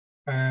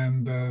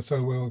and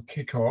so we'll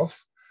kick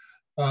off.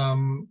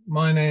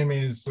 My name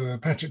is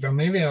Patrick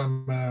Dunleavy.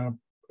 I'm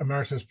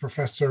Emeritus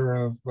Professor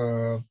of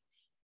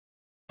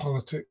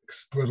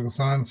Politics, Political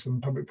Science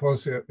and Public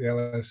Policy at the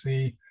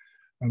LSE,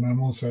 and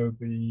I'm also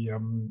the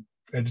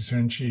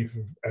Editor-in-Chief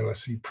of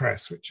LSE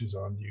Press, which is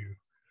our new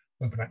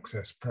open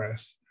access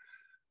press.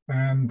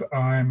 And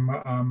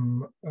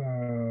I'm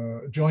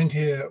joined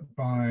here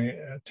by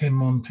Tim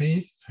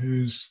Monteath,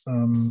 who's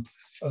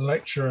a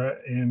lecturer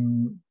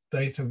in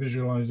data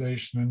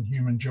visualization and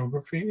human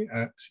geography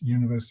at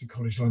University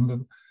College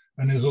London,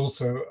 and is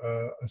also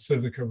a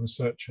CIVICA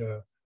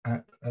researcher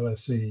at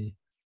LSE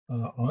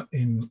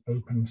in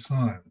open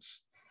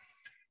science.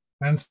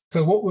 And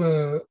so what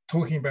we're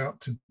talking about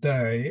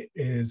today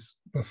is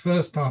the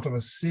first part of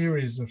a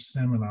series of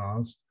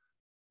seminars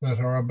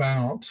that are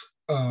about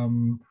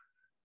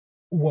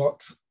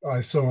what I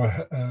saw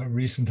a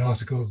recent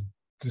article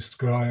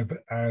describe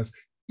as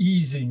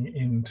easing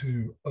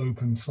into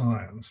open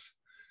science,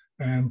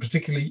 and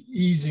particularly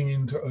easing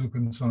into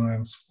open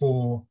science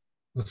for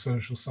the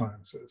social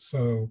sciences.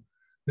 So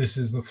this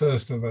is the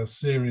first of a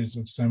series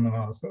of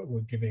seminars that we're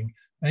giving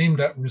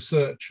aimed at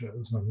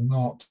researchers and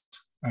not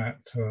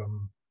at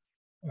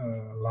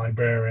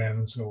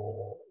librarians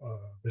or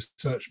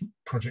research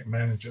project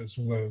managers,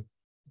 although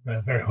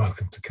they're very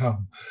welcome to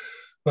come.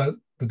 But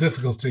the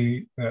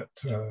difficulty that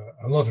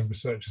a lot of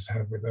researchers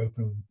have with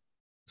open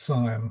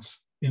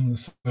science in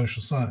the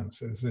social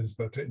sciences is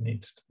that it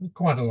needs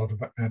quite a lot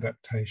of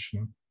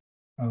adaptation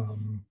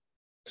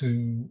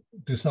to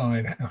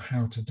decide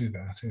how to do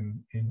that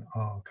in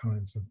our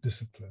kinds of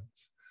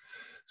disciplines.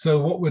 So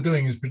what we're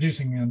doing is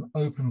producing an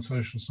open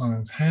social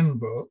science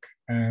handbook,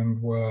 and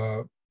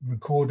we're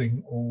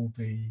recording all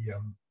the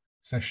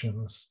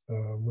sessions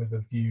with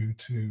a view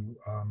to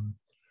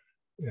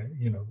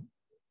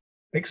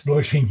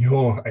exploiting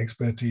your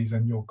expertise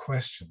and your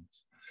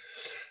questions.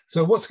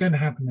 So what's going to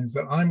happen is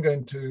that I'm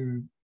going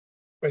to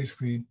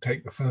basically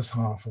take the first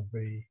half of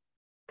the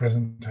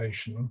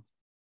presentation,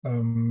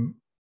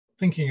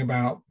 thinking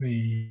about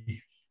the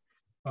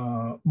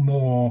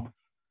more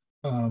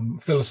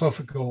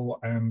philosophical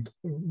and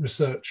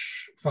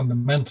research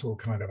fundamental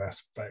kind of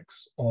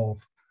aspects of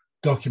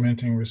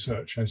documenting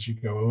research as you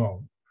go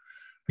along.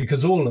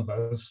 Because all of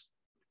us,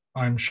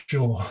 I'm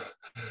sure,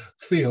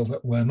 feel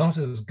that we're not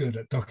as good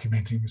at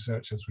documenting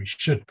research as we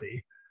should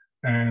be.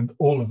 And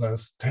all of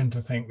us tend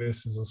to think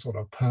this is a sort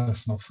of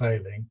personal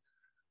failing,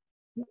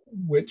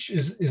 which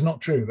is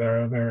not true.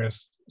 There are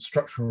various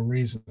structural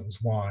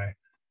reasons why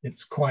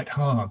it's quite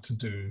hard to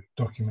do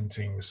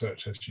documenting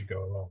research as you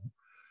go along.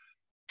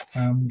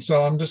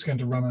 So I'm just going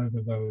to run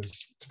over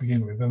those to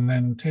begin with. And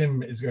then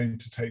Tim is going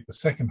to take the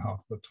second half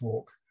of the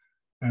talk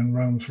and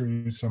run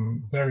through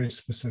some very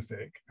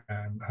specific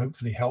and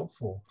hopefully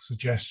helpful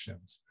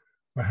suggestions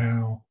for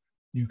how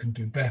you can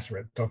do better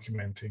at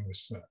documenting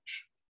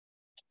research.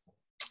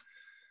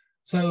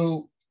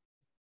 So,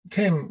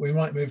 Tim, we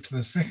might move to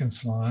the second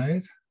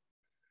slide.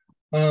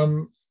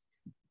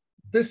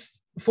 This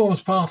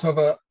forms part of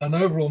an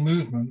overall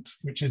movement,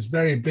 which is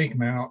very big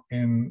now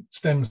in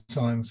STEM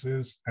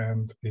sciences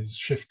and is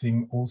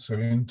shifting also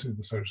into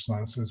the social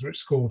sciences, which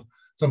is called,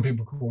 some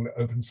people call it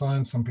open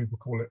science, some people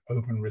call it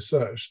open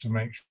research, to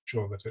make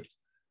sure that it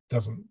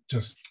doesn't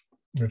just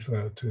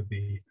refer to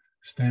the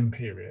STEM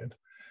period.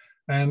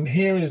 And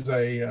here is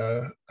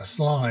a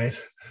slide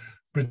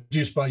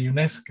produced by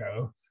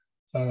UNESCO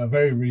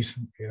very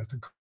recently at a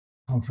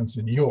conference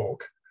in New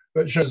York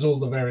that shows all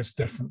the various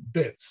different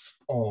bits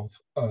of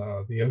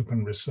the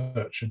open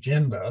research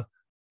agenda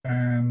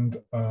and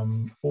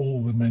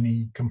all the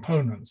many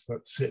components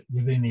that sit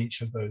within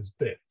each of those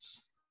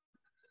bits.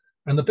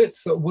 And the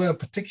bits that we're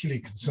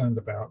particularly concerned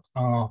about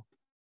are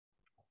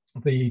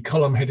the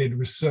column-headed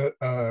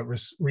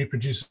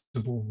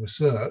reproducible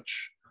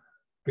research,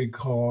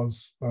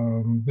 because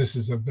this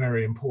is a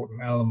very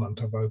important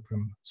element of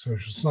open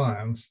social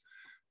science,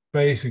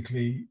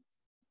 basically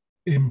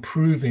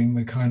improving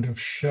the kind of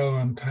show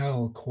and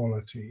tell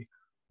quality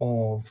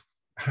of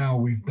how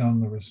we've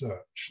done the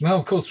research. Now,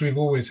 of course, we've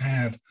always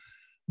had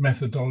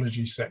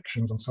methodology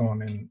sections and so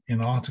on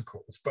in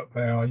articles, but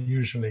they are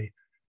usually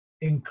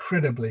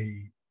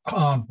incredibly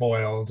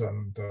hard-boiled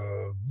and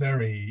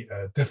very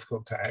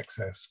difficult to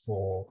access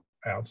for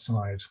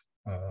outside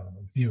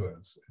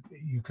viewers.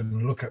 You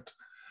can look at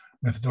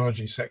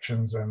methodology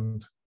sections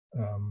and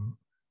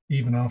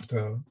even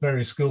after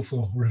very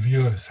skillful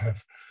reviewers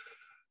have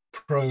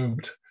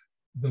probed,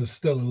 there's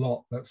still a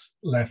lot that's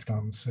left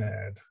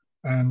unsaid.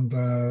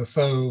 And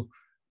so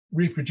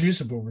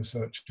reproducible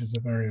research is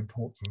a very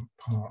important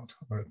part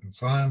of open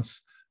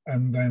science.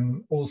 And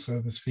then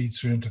also this feeds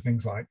through into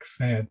things like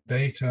fair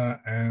data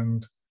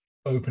and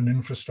open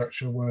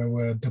infrastructure, where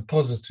we're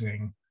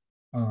depositing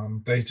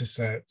data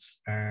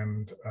sets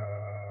and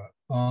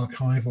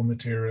archival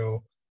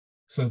material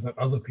so that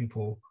other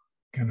people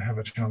can have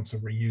a chance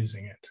of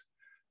reusing it.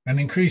 And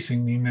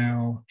increasingly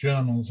now,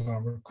 journals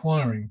are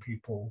requiring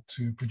people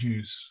to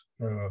produce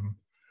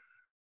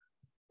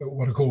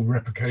what are called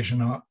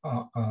replication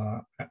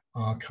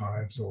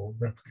archives or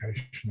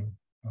replication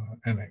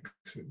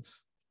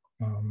annexes.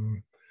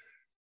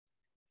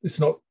 It's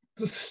not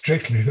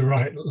strictly the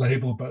right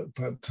label, but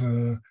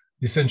the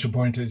essential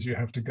point is you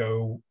have to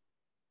go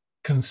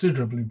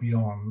considerably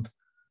beyond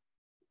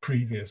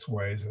previous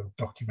ways of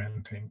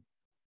documenting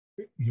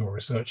your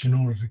research in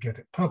order to get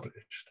it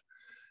published.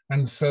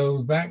 And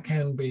so that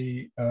can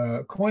be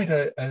quite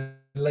a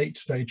late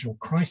stage or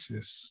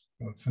crisis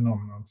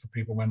phenomenon for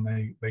people when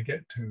they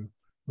get to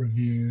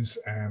reviews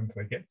and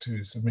they get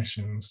to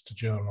submissions to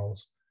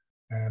journals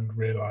and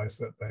realize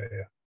that they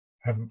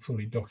haven't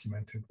fully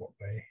documented what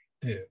they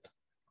did.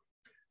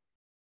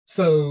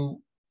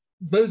 So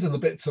those are the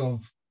bits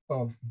of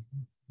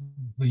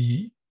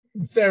the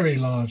very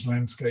large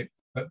landscape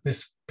that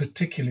this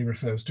particularly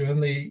refers to.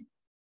 And the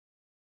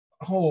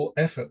whole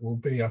effort will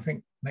be, I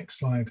think, next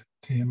slide,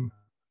 Tim.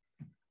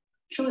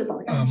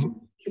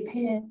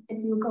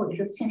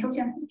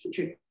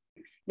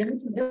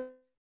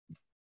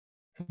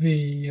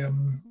 The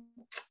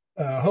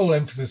whole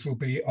emphasis will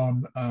be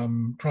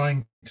on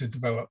trying to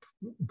develop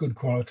good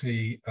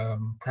quality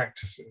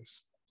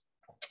practices.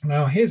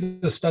 Now, here's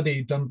a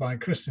study done by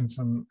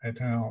Christensen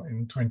et al.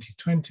 In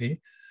 2020,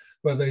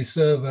 where they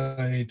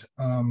surveyed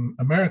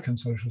American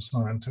social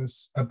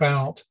scientists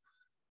about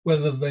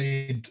whether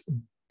they'd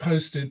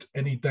posted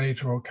any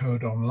data or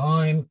code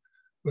online,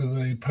 whether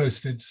they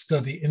posted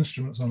study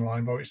instruments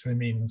online, by which they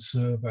mean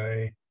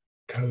survey,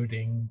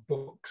 coding,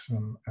 books,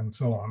 and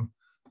so on,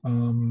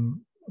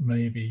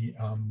 maybe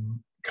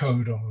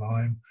code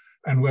online,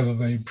 and whether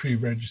they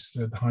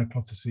pre-registered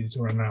hypotheses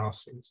or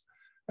analyses.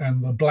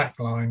 And the black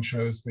line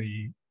shows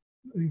the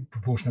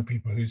proportion of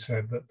people who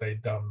said that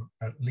they'd done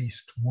at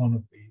least one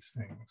of these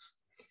things.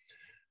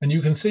 And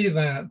you can see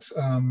that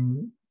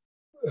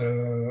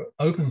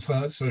open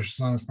science, social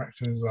science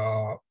practices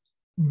are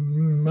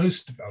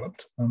most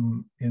developed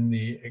in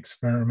the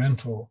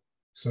experimental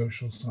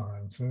social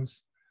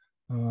sciences.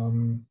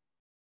 In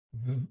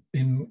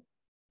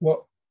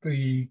what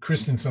the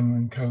Christensen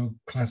and co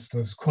classed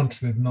as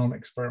quantitative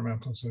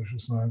non-experimental social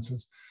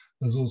sciences,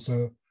 there's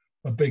also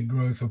a big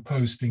growth of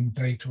posting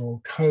data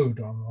or code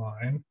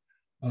online,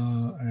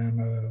 and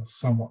a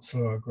somewhat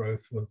slower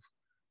growth of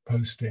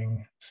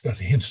posting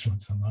study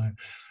instruments online.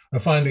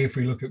 And finally, if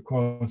we look at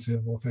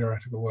qualitative or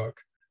theoretical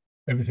work,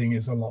 everything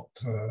is a lot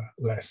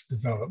less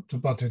developed,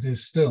 but it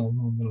is still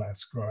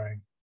nonetheless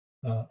growing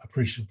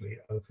appreciably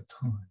over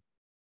time.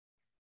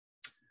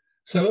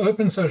 So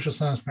open social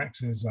science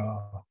practices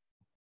are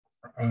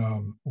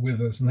with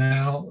us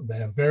now.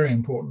 They're very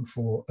important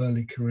for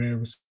early career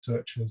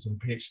researchers and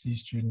PhD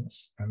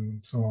students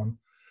and so on,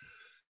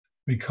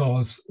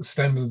 because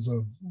standards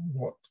of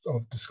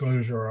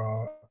disclosure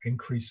are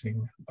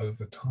increasing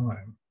over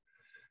time.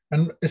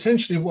 And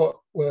essentially what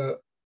we're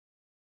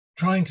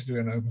trying to do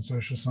in open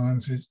social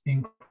science is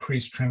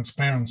increase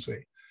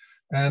transparency.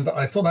 And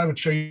I thought I would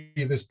show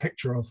you this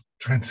picture of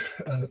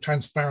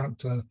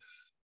transparent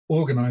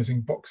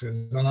organizing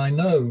boxes. And I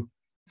know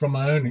from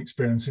my own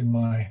experience in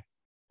my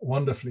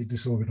wonderfully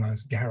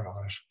disorganized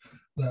garage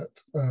that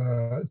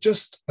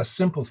just a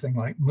simple thing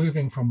like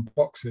moving from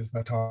boxes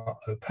that are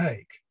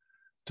opaque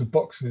to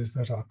boxes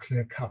that are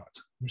clear cut,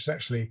 which is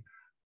actually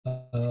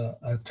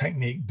a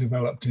technique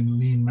developed in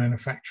lean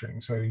manufacturing.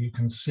 So you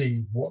can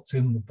see what's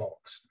in the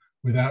box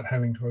without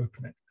having to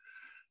open it.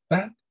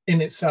 That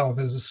in itself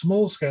is a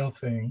small scale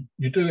thing.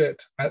 You do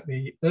it at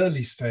the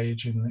early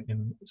stage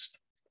in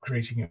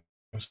creating your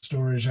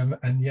storage,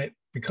 and yet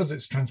because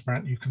it's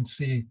transparent, you can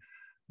see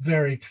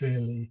very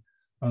clearly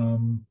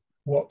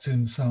what's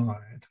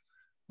inside.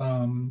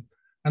 And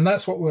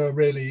that's what we're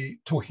really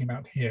talking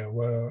about here.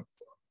 We're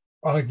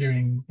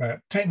arguing that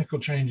technical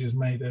changes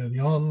made early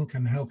on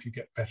can help you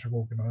get better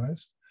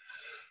organized.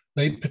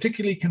 They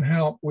particularly can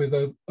help with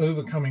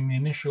overcoming the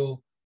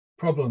initial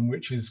problem,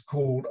 which is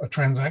called a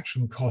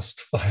transaction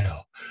cost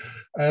fail.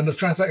 And a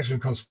transaction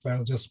cost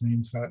fail just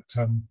means that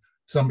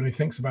somebody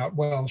thinks about,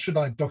 well, should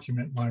I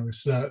document my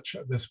research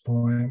at this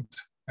point?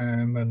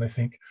 And then they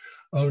think,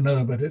 oh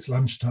no, but it's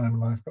lunchtime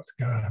and I've got to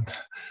go and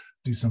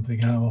do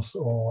something else,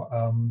 or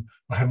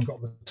I haven't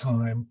got the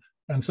time.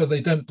 And so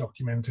they don't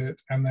document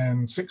it. And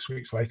then 6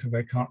 weeks later,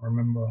 they can't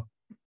remember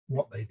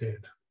what they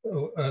did.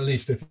 Or at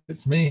least if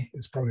it's me,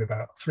 it's probably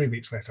about 3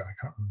 weeks later, I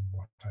can't remember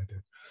what I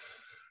did.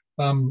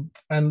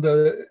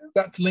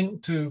 That's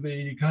linked to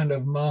the kind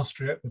of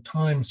mastery at the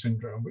time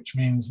syndrome, which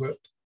means that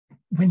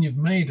when you've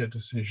made a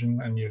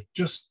decision and you're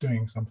just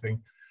doing something,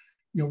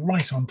 you're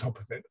right on top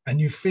of it and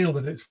you feel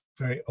that it's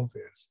very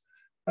obvious.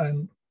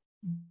 And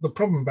the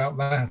problem about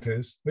that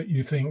is that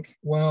you think,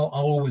 well,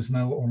 I'll always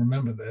know or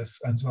remember this,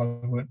 and so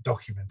I won't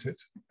document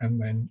it, and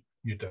then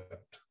you don't.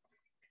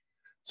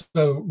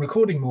 So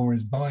recording more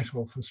is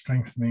vital for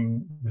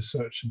strengthening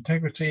research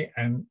integrity,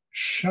 and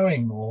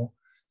showing more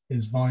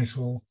is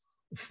vital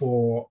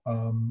for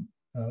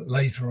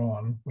later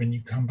on when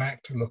you come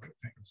back to look at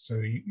things. So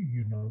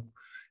you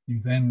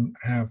then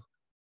have,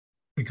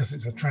 because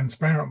it's a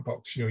transparent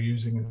box you're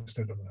using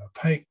instead of an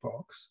opaque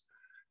box,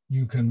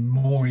 you can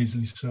more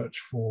easily search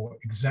for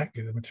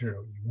exactly the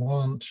material you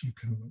want.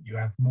 You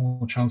have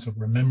more chance of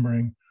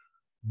remembering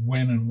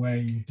when and where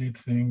you did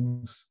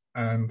things,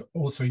 and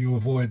also you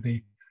avoid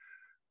the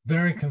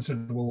very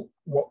considerable,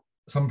 what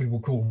some people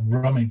call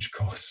rummage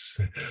costs,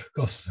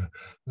 costs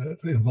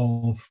that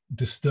involve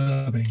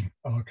disturbing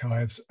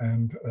archives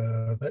and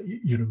that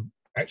you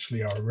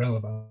actually are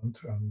irrelevant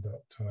and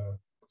that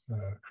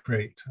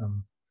create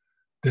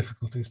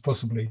difficulties,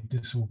 possibly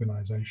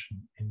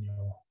disorganization in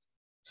your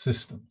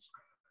systems.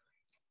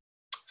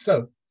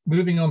 So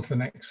moving on to the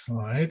next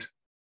slide,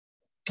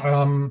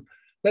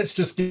 let's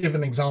just give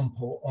an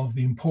example of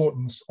the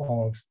importance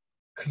of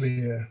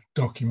clear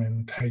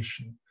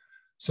documentation.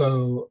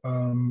 So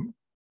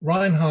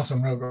Reinhardt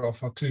and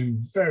Rogoff are two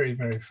very,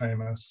 very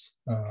famous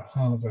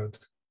Harvard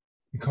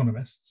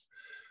economists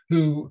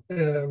who,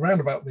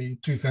 around about the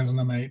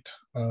 2008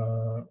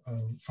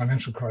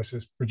 financial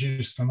crisis,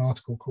 produced an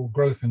article called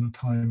Growth in a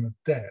Time of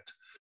Debt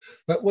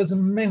that was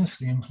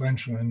immensely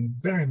influential in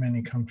very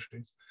many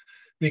countries,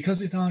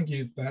 because it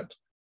argued that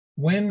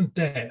when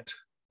debt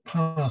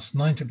passed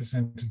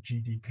 90% of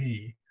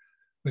GDP,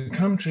 the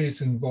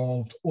countries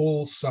involved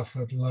all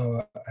suffered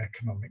lower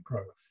economic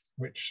growth,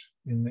 which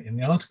in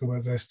the article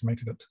was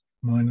estimated at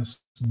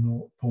minus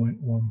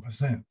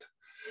 0.1%.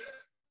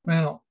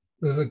 Now,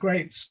 there's a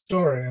great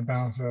story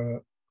about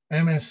an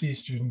MSc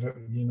student at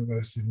the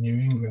University of New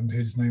England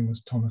whose name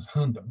was Thomas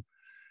Herndon,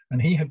 and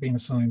he had been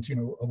assigned,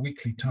 a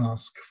weekly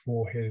task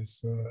for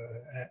his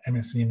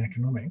MSc in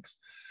economics,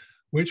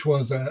 which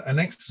was an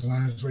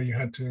exercise where you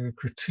had to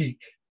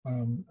critique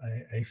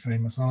a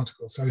famous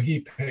article. So he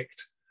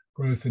picked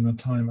Growth in a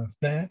Time of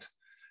Debt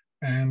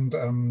and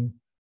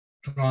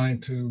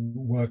tried to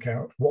work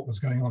out what was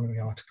going on in the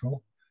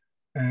article,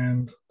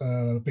 and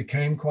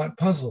became quite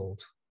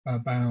puzzled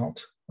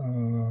about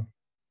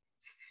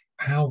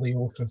how the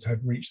authors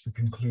had reached the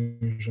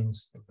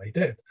conclusions that they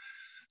did.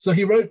 So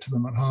he wrote to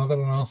them at Harvard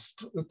and asked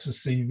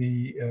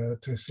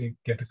to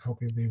get a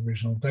copy of the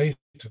original data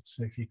to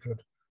see if he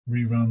could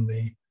rerun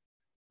the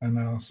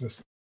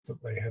analysis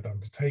that they had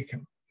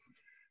undertaken.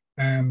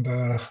 And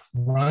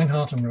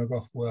Reinhardt and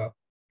Rogoff were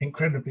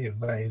incredibly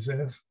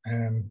evasive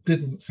and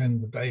didn't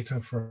send the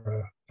data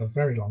for a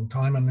very long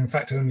time, and in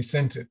fact only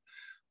sent it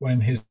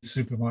when his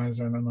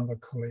supervisor and another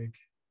colleague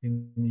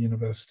in the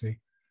university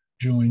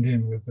joined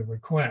in with the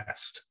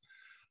request.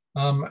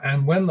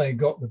 And when they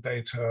got the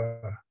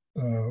data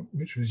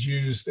which was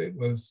used, it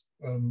was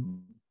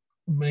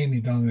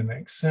mainly done in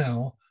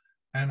Excel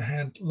and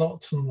had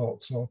lots and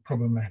lots of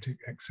problematic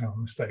Excel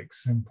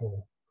mistakes,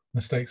 simple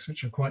mistakes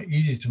which are quite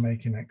easy to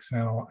make in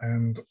Excel,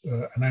 and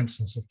an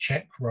absence of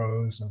check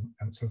rows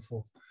and so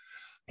forth.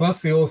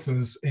 Plus, the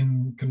authors,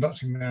 in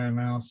conducting their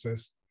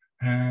analysis,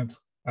 had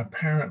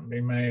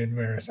apparently made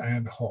various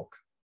ad hoc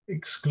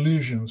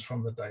exclusions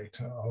from the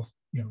data of,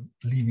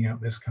 leaving out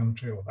this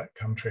country or that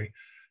country,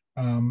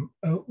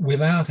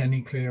 without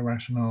any clear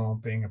rationale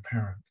being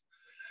apparent.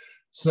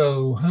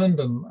 So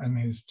Herndon and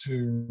his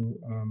two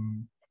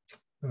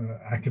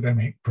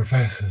academic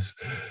professors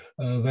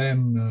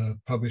then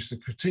published a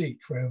critique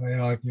where they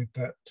argued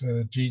that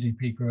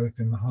GDP growth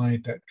in the high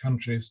debt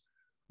countries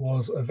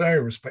was a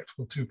very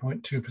respectable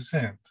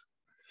 2.2%.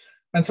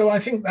 And so I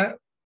think that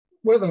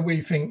whether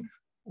we think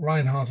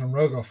Reinhardt and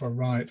Rogoff are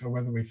right, or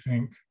whether we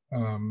think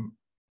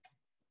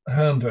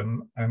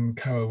Herndon and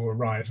co were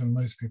right, and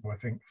most people I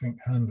think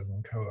Herndon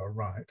and co are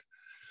right,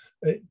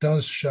 it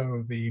does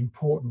show the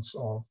importance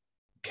of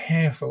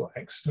careful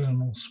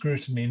external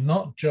scrutiny,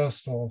 not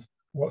just of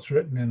what's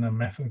written in the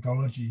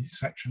methodology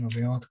section of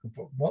the article,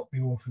 but what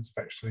the authors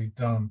have actually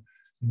done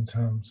in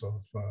terms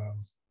of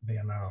the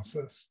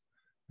analysis.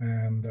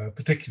 And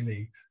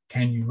particularly,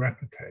 can you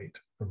replicate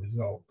a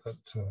result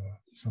that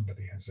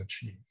somebody has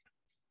achieved?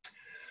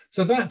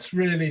 So that's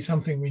really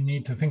something we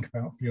need to think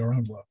about for your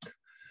own work.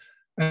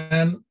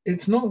 And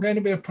it's not going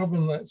to be a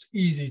problem that's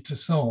easy to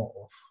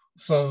solve.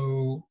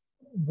 So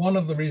one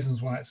of the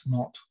reasons why it's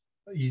not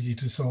easy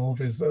to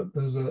solve is that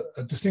there's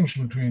a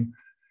distinction between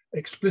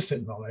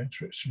explicit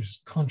knowledge, which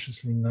is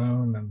consciously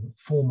known and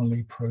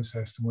formally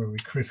processed, and where we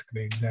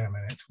critically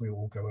examine it, we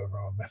all go over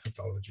our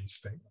methodology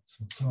statements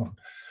and so on,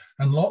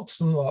 and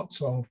lots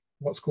of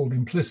what's called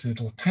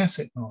implicit or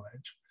tacit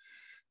knowledge,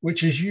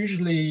 which is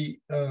usually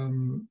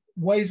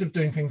ways of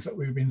doing things that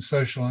we've been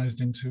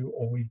socialized into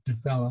or we've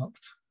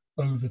developed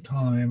over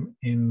time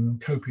in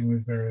coping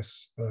with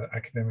various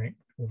academic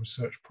or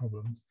research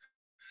problems.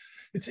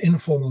 It's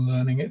informal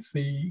learning, it's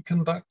the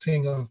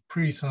conducting of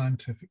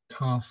pre-scientific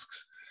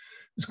tasks.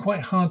 It's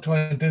quite hard to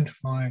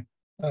identify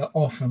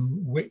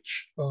often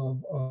which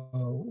of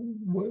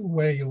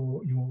where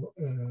you're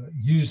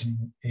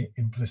using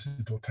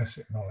implicit or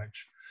tacit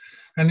knowledge.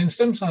 And in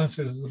STEM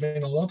sciences, there's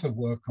been a lot of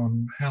work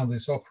on how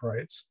this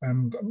operates,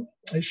 and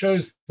it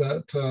shows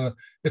that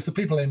if the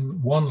people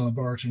in one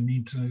laboratory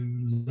need to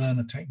learn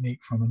a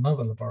technique from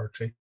another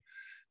laboratory,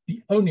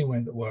 the only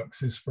way that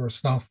works is for a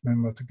staff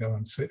member to go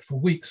and sit for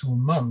weeks or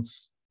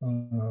months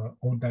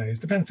or days,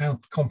 depends how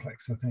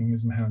complex the thing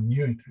is and how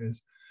new it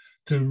is,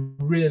 to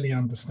really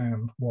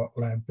understand what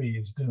Lab B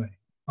is doing.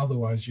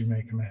 Otherwise, you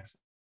make a mess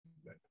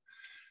of it.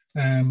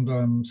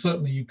 And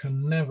certainly you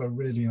can never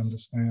really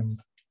understand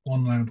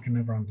one lab can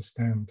never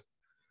understand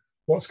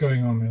what's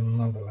going on in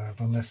another lab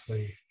unless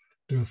they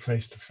do a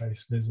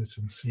face-to-face visit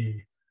and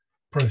see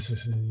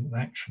processes in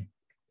action.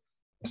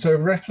 So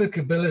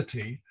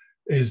replicability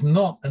is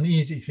not an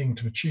easy thing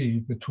to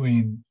achieve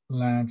between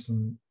labs,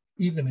 and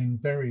even in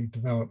very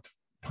developed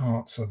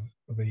parts of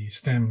the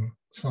STEM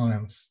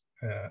science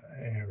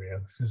area,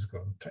 the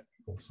physical and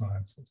technical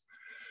sciences.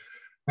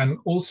 And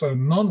also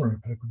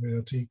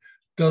non-replicability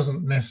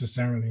doesn't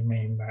necessarily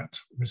mean that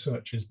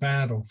research is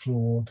bad or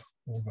flawed,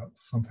 or that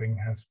something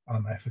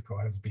unethical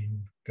has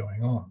been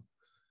going on.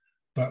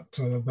 But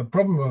the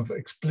problem of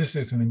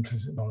explicit and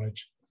implicit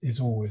knowledge is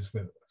always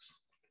with us.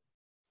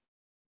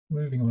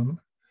 Moving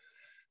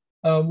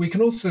on. We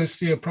can also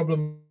see a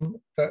problem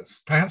that's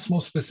perhaps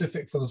more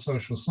specific for the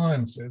social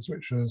sciences,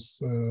 which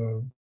was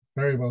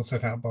very well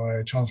set out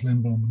by Charles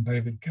Lindblom and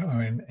David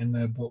Cohen in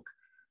their book,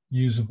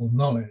 Usable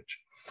Knowledge.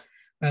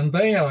 And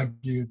they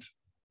argued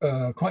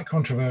quite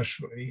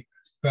controversially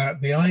that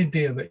the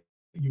idea that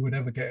you would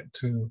ever get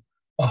to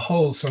a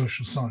whole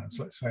social science,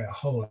 let's say a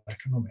whole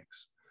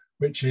economics,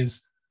 which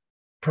is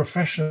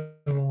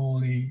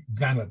professionally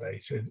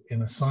validated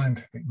in a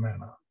scientific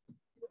manner,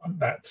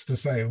 that's to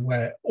say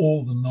where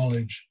all the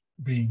knowledge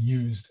being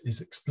used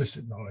is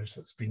explicit knowledge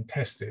that's been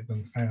tested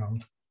and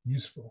found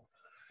useful,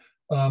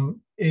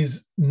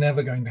 is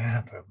never going to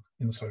happen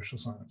in social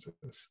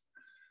sciences.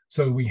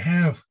 So we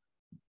have,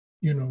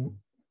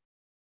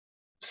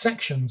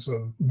 sections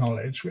of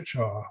knowledge which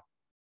are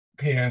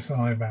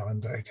PSI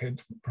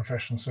validated,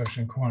 professional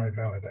social inquiry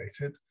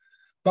validated,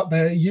 but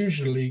they're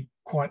usually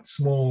quite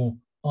small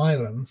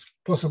islands,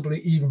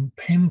 possibly even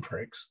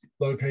pinpricks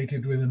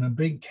located within a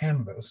big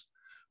canvas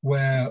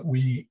where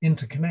we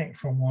interconnect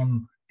from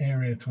one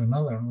area to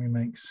another and we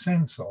make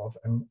sense of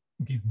and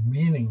give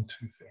meaning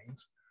to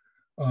things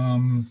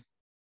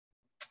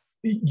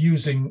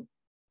using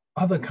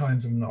other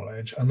kinds of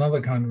knowledge,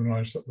 another kind of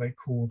knowledge that they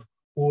called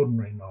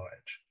ordinary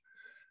knowledge.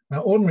 Now,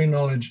 ordinary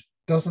knowledge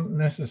doesn't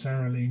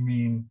necessarily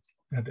mean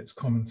that it's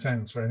common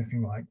sense or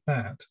anything like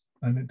that,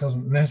 and it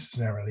doesn't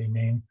necessarily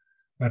mean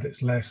that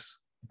it's less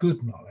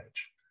good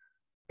knowledge,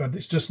 but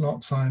it's just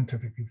not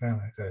scientifically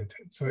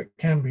validated. So it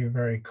can be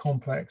very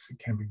complex, it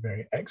can be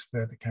very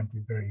expert, it can be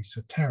very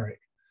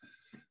esoteric,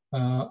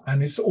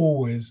 and it's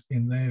always,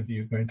 in their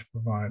view, going to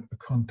provide a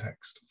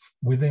context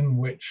within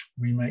which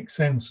we make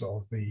sense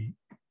of the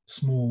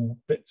small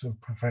bits of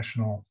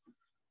professional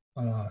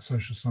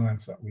social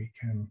science that we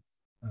can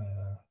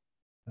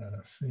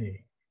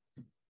see.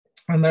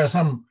 And there are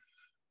some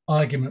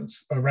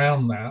arguments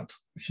around that.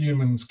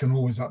 Humans can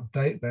always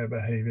update their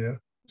behavior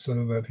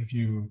so that if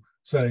you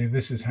say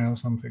this is how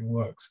something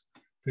works,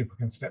 people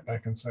can step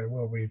back and say,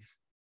 well, we've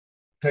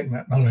taken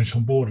that knowledge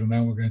on board and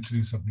now we're going to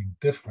do something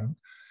different.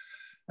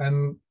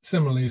 And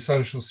similarly,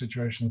 social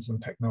situations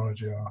and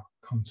technology are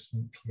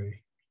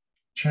constantly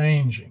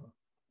changing.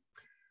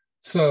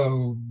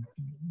 So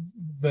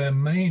there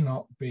may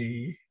not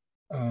be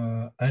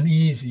an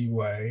easy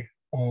way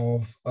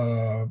of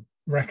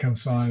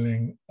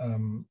reconciling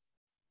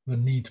the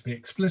need to be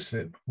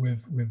explicit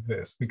with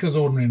this, because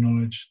ordinary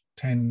knowledge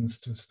tends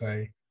to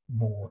stay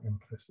more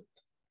implicit.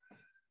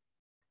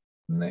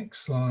 Next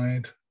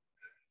slide.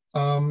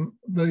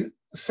 The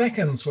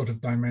second sort of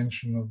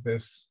dimension of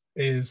this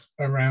is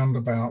around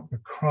about the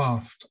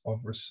craft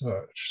of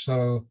research.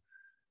 So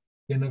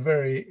in a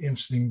very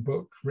interesting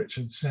book,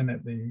 Richard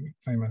Sennett, the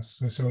famous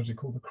sociologist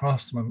called The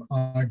Craftsman,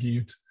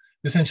 argued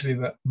essentially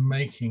that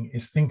making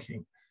is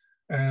thinking.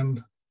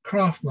 And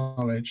craft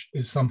knowledge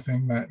is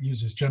something that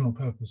uses general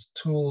purpose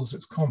tools.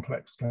 It's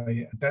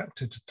complexly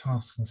adapted to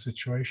tasks and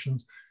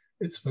situations.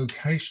 It's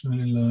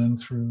vocationally learned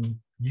through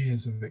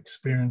years of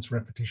experience,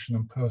 repetition,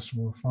 and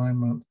personal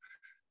refinement.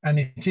 And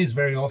it is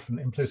very often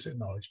implicit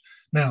knowledge.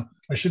 Now,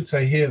 I should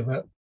say here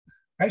that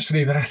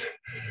actually that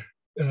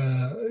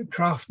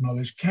craft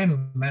knowledge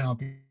can now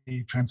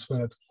be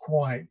transferred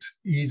quite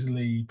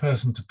easily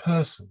person to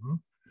person.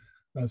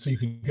 So you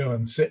could go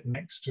and sit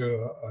next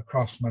to a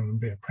craftsman and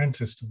be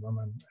apprenticed to them,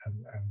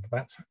 and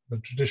that's the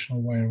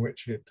traditional way in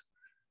which it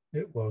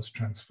was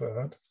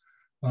transferred.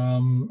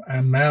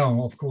 And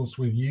now, of course,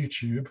 with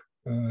YouTube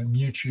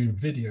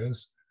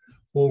videos,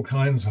 all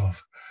kinds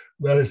of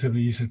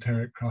relatively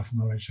esoteric craft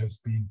knowledge has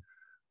been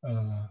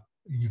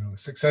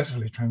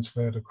successfully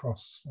transferred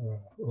across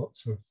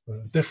lots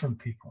of different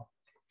people.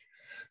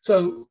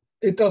 So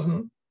it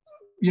doesn't,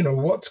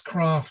 what's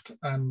craft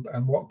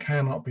and what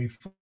cannot be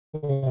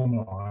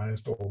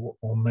formalized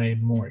or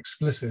made more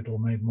explicit or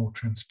made more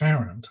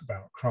transparent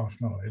about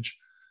craft knowledge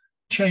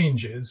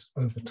changes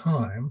over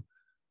time,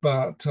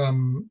 but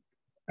and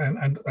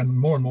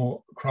more and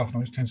more craft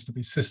knowledge tends to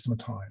be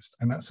systematized,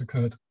 and that's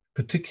occurred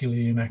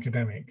particularly in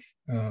academic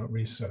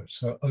research.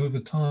 So over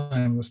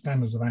time, the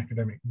standards of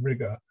academic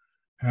rigor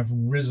have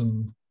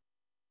risen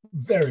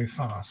very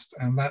fast,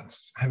 and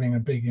that's having a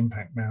big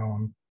impact now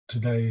on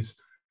today's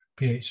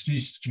PhD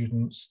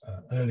students,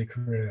 early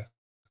career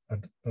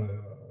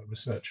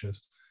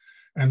researchers,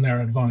 and their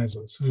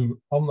advisors,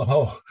 who on the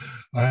whole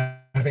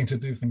are having to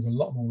do things a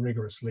lot more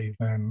rigorously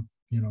than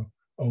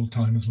old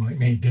timers like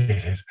me did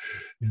it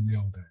in the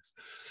old days.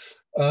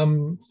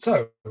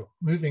 So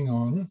moving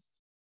on.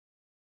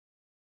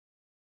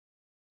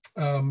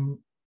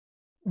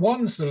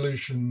 One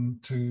solution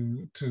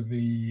to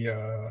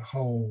the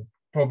whole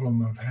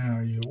problem of how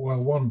you,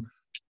 well, one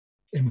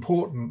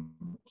important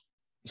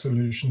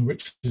solution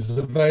which is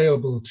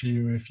available to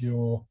you if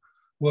you're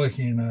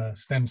working in a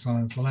STEM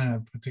science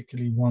lab,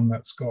 particularly one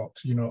that's got,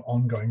 you know,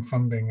 ongoing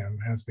funding and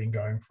has been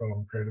going for a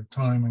long period of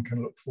time and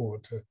can look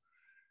forward to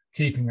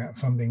keeping that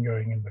funding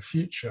going in the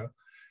future,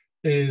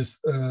 is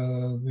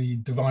the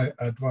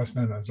device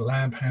known as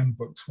lab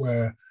handbooks,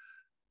 where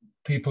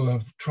people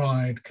have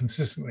tried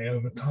consistently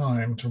over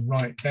time to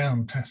write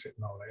down tacit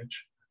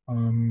knowledge,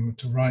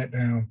 to write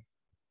down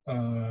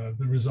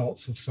the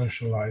results of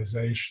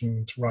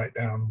socialization, to write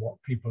down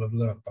what people have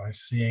learned by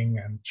seeing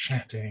and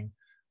chatting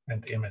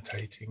and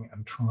imitating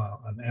and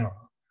trial and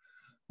error.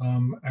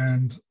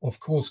 And of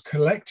course,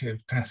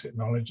 collective tacit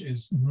knowledge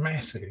is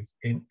massive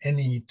in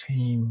any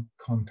team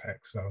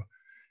context. So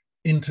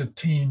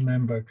inter-team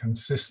member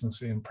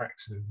consistency in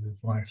practice is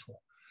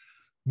vital.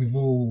 We've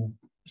all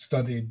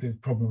studied the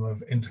problem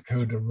of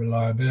intercoder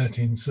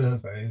reliability in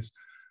surveys,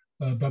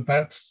 but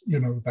that's, you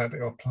know, that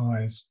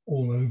applies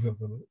all over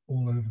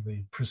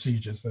the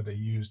procedures that are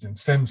used in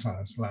STEM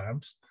science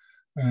labs,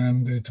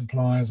 and it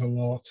applies a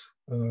lot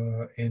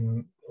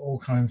in all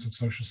kinds of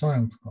social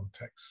science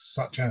contexts,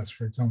 such as,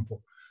 for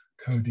example,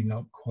 coding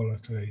up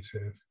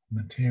qualitative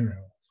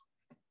materials.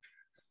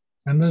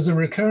 And there's a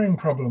recurring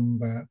problem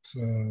that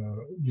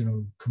you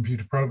know,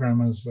 computer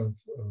programmers have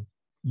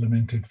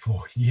lamented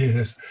for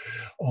years,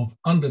 of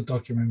under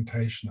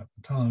documentation at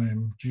the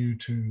time due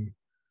to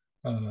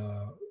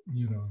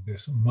you know,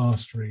 this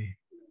mastery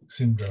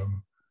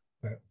syndrome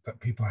that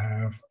people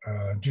have,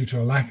 due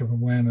to a lack of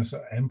awareness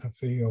or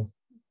empathy of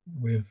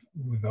with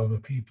other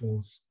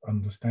people's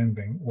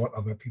understanding, what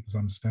other people's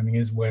understanding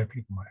is, where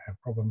people might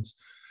have problems,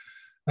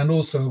 and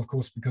also, of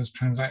course, because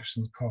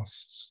transaction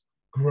costs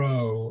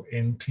grow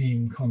in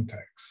team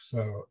contexts.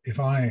 So if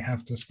I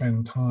have to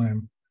spend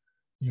time,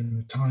 you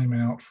know, time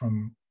out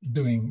from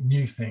doing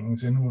new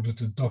things in order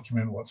to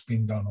document what's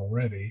been done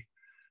already,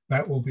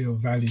 that will be of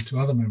value to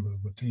other members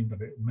of the team,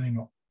 but it may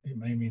not. It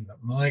may mean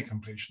that my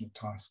completion of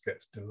tasks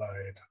gets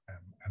delayed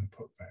and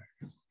put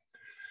back.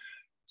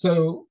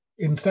 So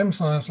in STEM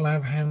science,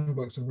 lab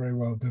handbooks are very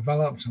well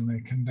developed, and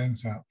they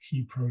condense out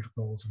key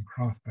protocols and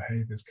craft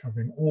behaviors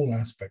covering all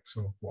aspects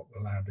of what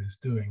the lab is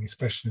doing,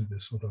 especially the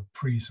sort of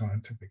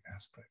pre-scientific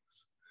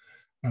aspects.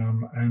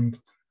 And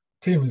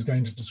Tim is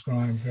going to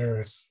describe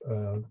various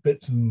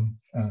bits and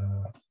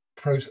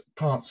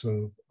parts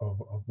of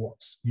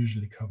what's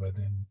usually covered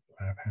in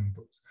lab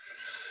handbooks.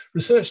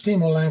 Research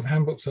team or lab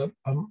handbooks are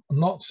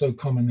not so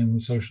common in the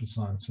social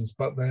sciences,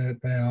 but they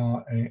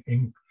are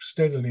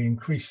steadily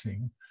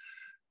increasing.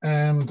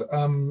 And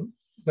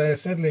they're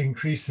steadily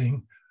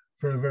increasing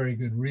for a very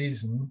good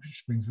reason,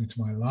 which brings me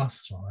to my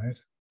last slide,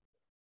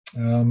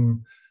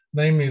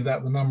 namely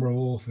that the number of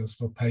authors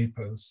for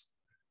papers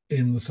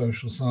in the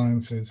social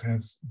sciences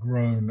has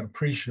grown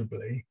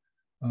appreciably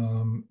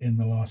in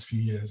the last few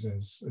years,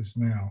 is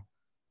now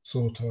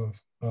sort of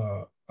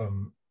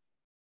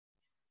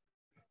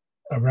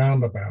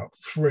around about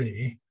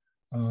 3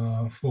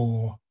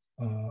 for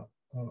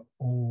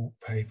all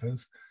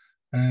papers.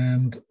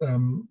 And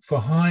for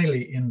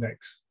highly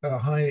indexed,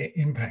 high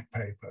impact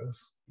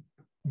papers,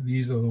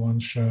 these are the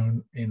ones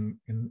shown in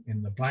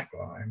the black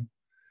line,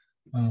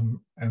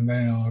 and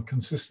they are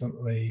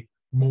consistently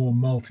more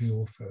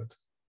multi-authored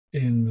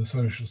in the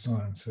social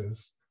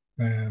sciences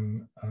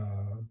than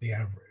the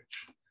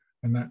average.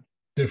 And that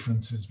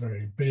difference is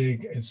very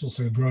big. It's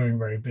also growing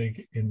very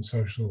big in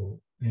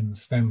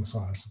STEM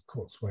science, of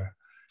course, where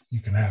you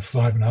can have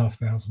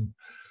 5,500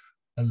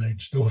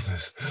 alleged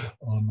authors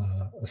on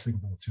a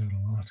single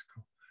journal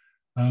article.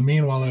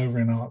 Meanwhile, over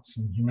in arts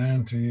and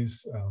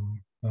humanities,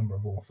 number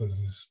of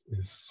authors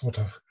is sort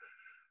of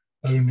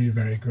only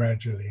very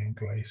gradually and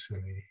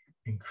glacially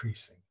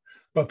increasing.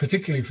 But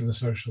particularly for the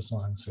social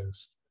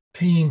sciences,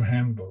 team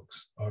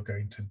handbooks are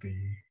going to be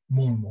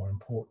more and more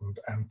important,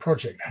 and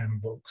project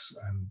handbooks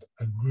and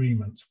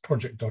agreements,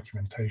 project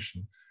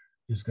documentation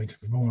is going to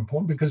be more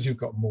important because you've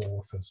got more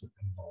authors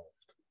involved.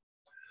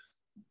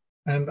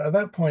 And at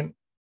that point,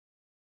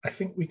 I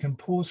think we can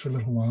pause for a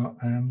little while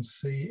and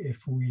see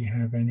if we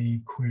have any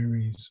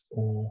queries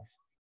or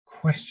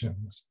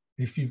questions.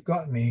 If you've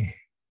got any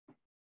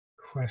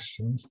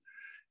questions,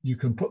 you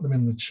can put them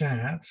in the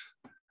chat,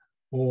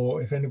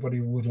 or if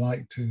anybody would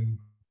like to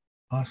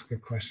ask a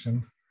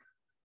question,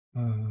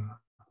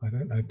 I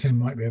don't know, Tim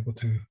might be able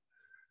to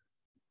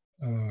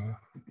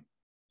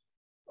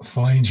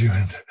find you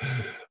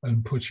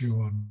and put you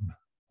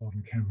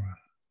on camera.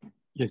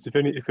 Yes, if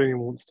anyone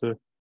wants to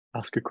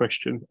ask a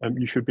question,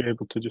 you should be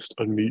able to just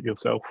unmute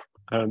yourself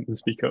and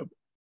speak up.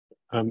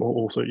 Or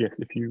also, yes,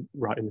 if you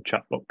write in the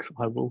chat box,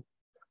 I'll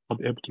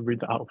be able to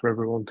read that out for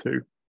everyone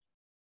too.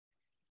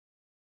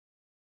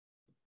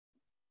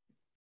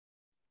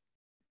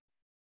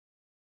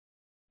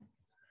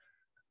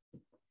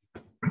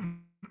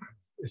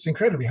 it's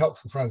incredibly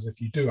helpful for us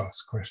if you do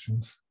ask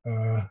questions,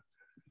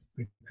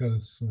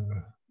 because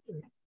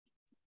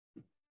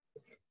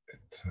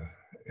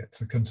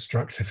it's a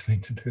constructive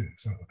thing to do.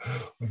 So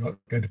we're not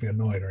going to be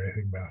annoyed or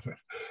anything about it.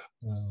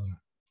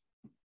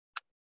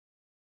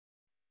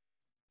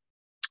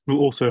 We'll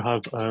also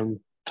have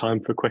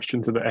time for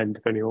questions at the end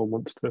if anyone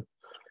wants to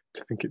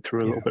think it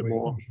through a little bit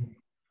more.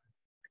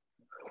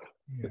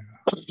 Yeah.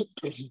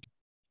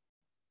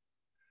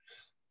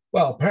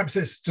 Well, perhaps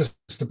it's just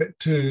a bit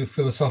too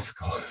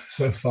philosophical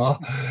so far.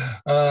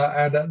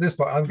 And at this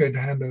point, I'm going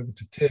to hand over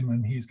to Tim,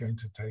 and he's going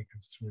to take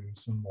us through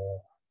some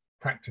more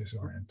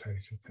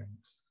practice-orientated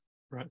things.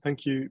 Right,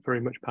 thank you very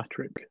much,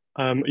 Patrick.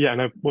 Yeah,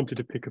 and I wanted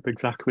to pick up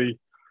exactly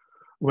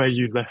where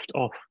you left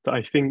off, that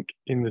I think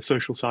in the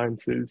social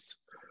sciences,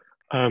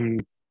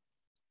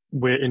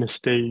 we're in a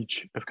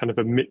stage of kind of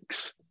a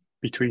mix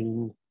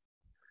between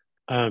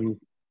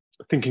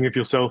thinking of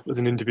yourself as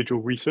an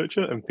individual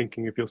researcher and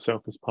thinking of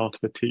yourself as part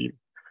of a team.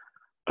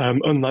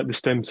 Unlike the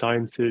STEM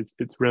sciences,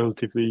 it's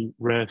relatively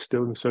rare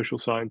still in the social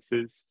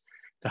sciences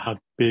to have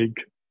big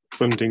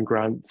funding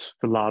grants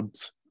for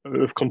labs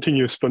of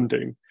continuous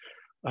funding,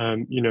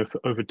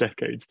 for over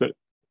decades, that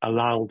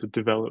allow the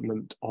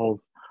development of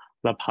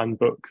lab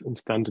handbooks and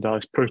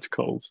standardized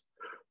protocols.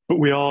 But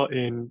we are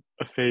in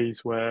a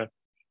phase where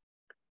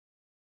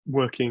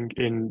working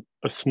in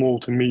a small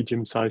to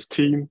medium-sized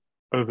team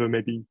over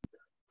maybe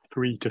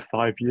 3 to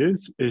 5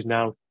 years is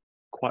now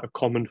quite a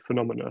common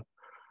phenomena.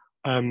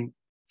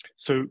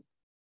 So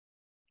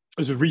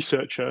as a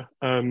researcher,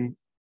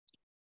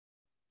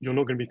 you're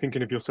not going to be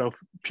thinking of yourself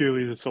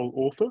purely as a sole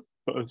author,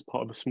 but as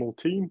part of a small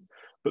team,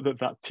 but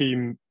that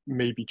team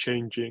may be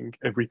changing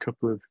every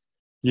couple of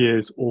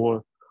years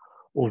or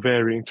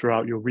varying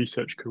throughout your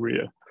research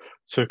career.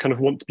 So kind of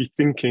want to be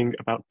thinking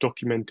about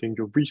documenting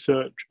your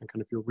research and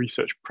kind of your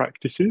research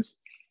practices,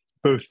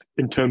 both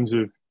in terms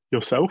of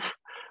yourself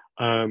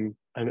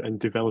and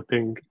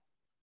developing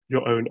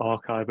your own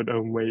archive and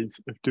own ways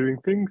of doing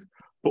things,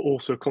 but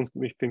also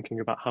constantly thinking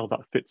about how that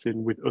fits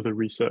in with other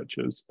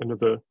researchers and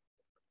other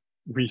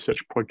research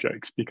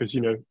projects. Because,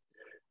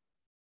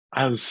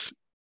 as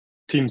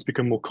teams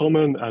become more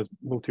common, as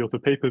multi-author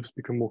papers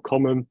become more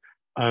common,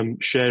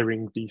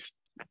 sharing these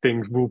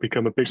things will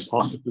become a big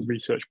part of the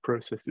research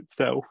process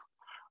itself,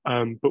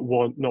 but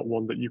not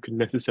one that you can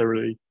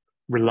necessarily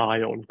rely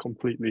on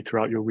completely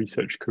throughout your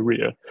research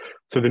career.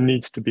 So there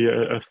needs to be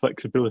a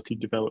flexibility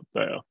developed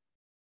there.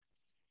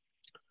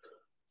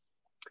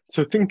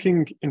 So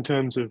thinking in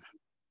terms of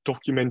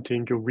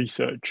documenting your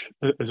research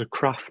as a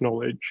craft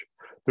knowledge,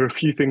 there are a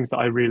few things that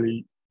I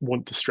really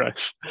want to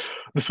stress.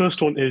 The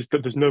first one is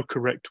that there's no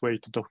correct way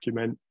to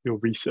document your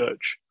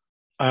research.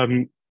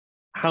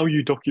 How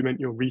you document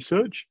your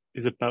research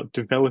is about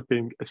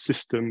developing a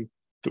system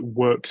that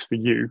works for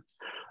you,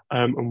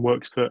 and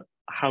works for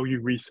how you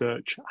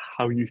research,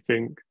 how you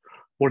think,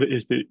 what it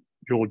is that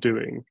you're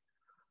doing.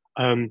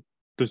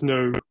 There's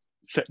no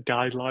set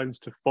guidelines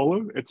to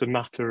follow. It's a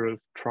matter of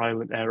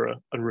trial and error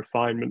and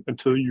refinement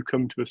until you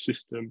come to a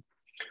system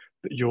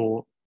that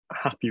you're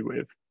happy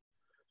with.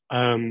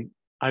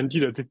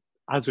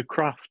 As a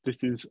craft,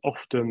 this is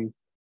often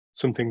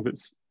something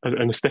that's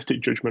an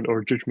aesthetic judgment or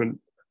a judgment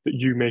that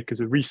you make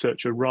as a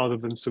researcher, rather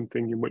than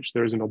something in which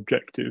there is an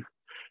objective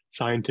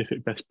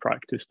scientific best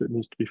practice that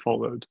needs to be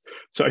followed.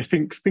 So I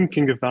think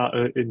thinking of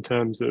that in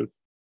terms of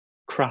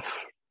craft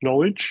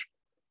knowledge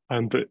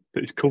and that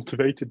is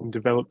cultivated and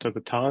developed over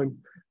time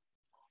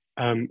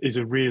is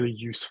a really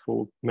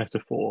useful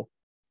metaphor.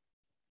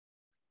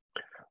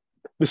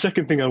 The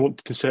second thing I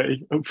wanted to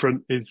say up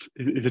front is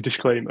a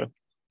disclaimer.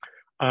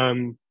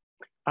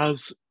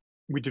 As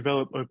we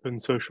develop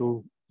open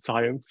social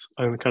science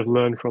and kind of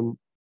learn from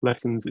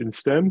lessons in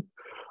STEM,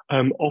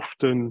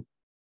 often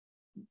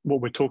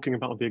what we're talking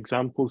about, the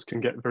examples,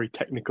 can get very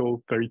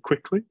technical very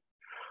quickly.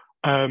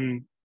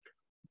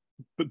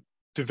 But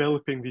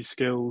developing these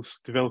skills,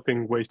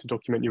 developing ways to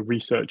document your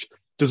research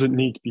doesn't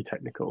need to be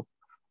technical.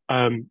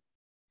 The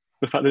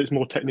fact that it's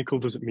more technical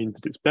doesn't mean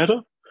that it's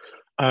better.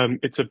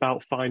 It's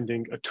about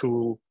finding a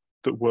tool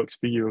that works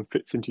for you and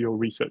fits into your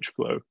research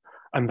flow.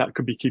 And that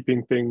could be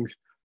keeping things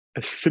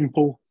as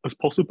simple as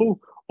possible,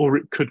 or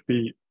it could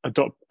be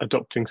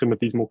adopting some of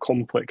these more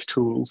complex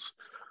tools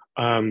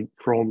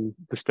from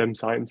the STEM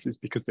sciences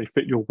because they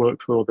fit your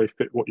workflow, or they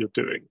fit what you're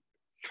doing.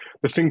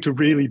 The thing to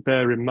really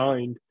bear in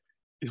mind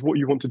is what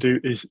you want to do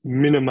is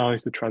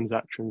minimize the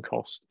transaction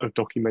cost of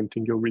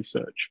documenting your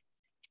research.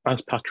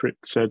 As Patrick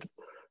said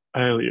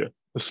earlier,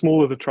 the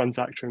smaller the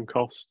transaction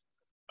cost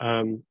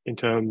in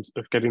terms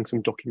of getting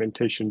some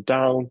documentation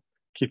down,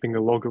 keeping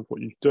a log of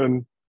what you've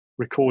done,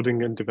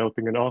 recording and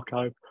developing an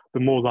archive, the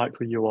more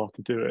likely you are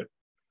to do it.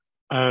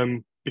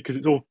 Because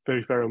it's all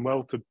very fair and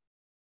well to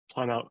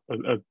plan out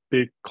a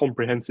big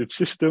comprehensive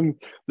system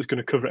that's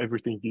going to cover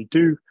everything you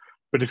do.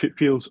 But if it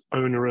feels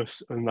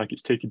onerous and like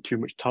it's taking too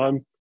much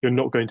time, you're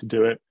not going to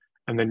do it.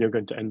 And then you're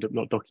going to end up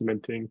not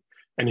documenting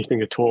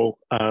anything at all,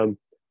 and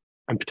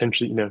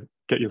potentially,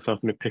 get yourself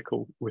in a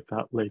pickle with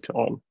that later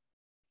on.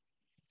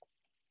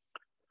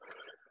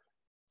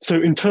 So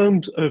in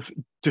terms of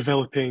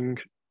developing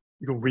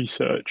your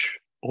research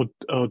or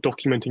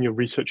documenting your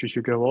research as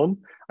you go on,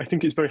 I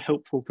think it's very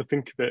helpful to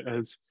think of it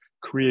as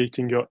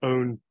creating your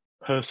own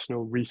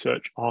personal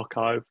research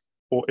archive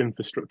or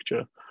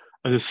infrastructure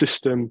as a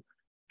system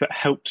that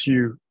helps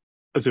you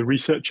as a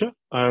researcher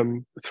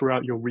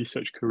throughout your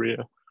research career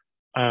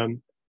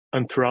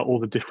and throughout all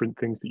the different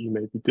things that you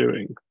may be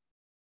doing.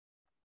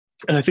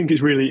 And I think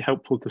it's really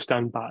helpful to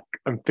stand back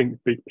and think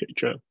big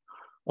picture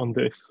on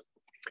this.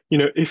 You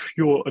know, if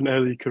you're an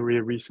early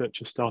career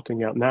researcher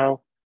starting out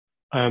now,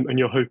 and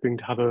you're hoping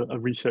to have a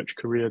research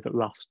career that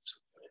lasts,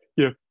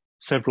 you know,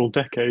 several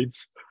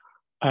decades,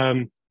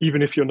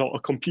 even if you're not a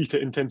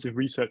computer-intensive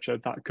researcher,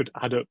 that could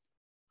add up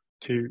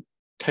to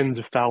tens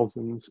of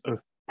thousands of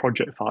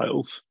project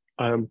files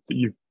that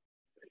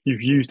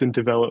you've used and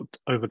developed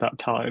over that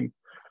time.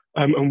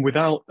 And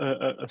without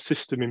a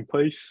system in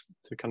place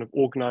to kind of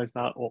organize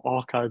that or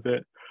archive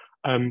it,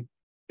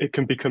 it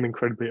can become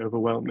incredibly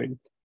overwhelming.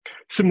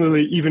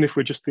 Similarly, even if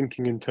we're just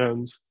thinking in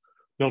terms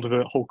not of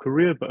a whole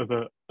career, but of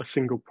a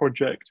single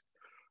project,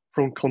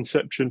 from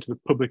conception to the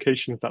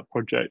publication of that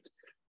project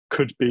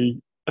could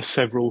be a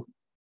several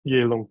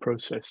year-long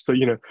process. So,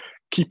 you know,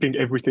 keeping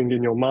everything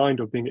in your mind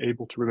or being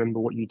able to remember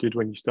what you did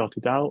when you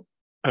started out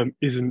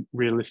isn't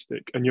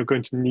realistic. And you're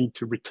going to need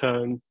to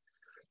return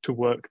to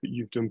work that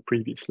you've done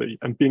previously,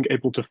 and being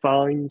able to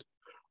find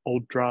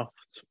old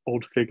drafts,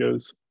 old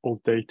figures,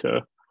 old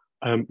data,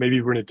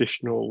 maybe run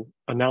additional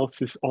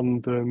analysis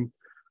on them,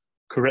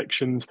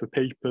 corrections for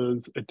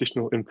papers,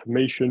 additional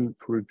information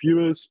for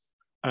reviewers,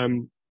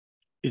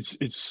 is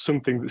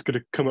something that's going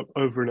to come up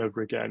over and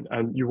over again.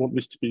 And you want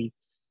this to be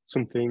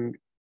something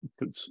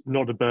that's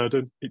not a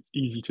burden, it's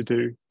easy to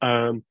do,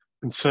 and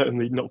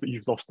certainly not that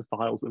you've lost the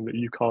files and that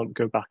you can't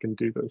go back and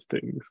do those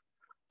things.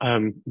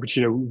 Which,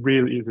 you know,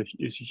 really is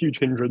a huge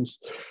hindrance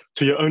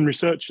to your own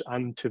research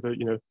and to the,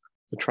 you know,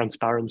 the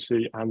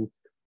transparency and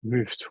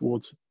move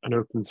towards an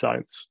open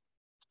science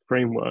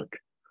framework.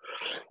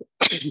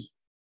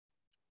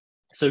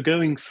 So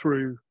going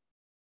through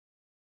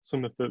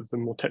some of the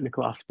more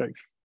technical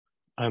aspects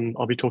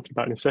I'll be talking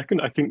about in a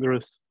second, I think there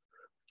are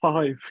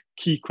 5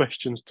 key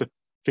questions to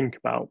think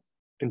about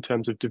in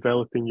terms of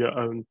developing your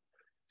own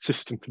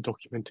system for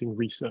documenting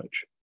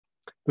research.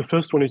 The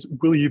first one is,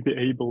 will you be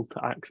able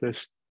to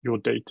access your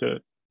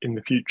data in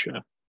the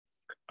future?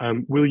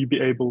 Will you be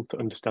able to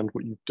understand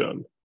what you've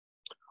done?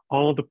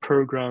 Are the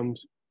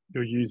programs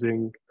you're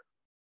using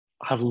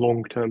have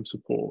long-term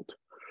support?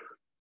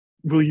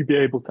 Will you be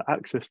able to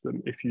access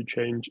them if you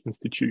change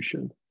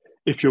institution?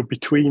 If you're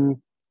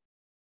between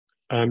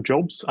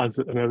jobs as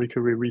an early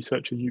career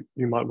researcher, you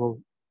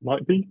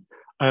might be.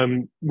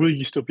 Will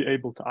you still be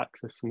able to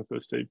access some of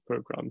those saved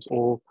programs,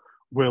 or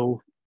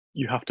will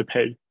you have to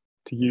pay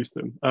to use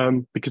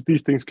them? Because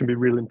these things can be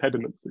real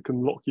impediments that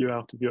can lock you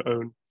out of your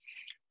own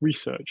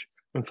research.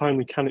 And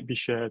finally, can it be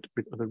shared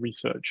with other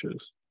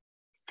researchers?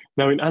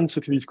 Now, in answer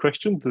to these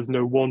questions, there's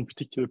no one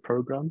particular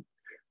program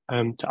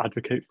to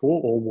advocate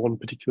for or one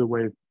particular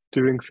way of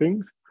doing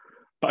things.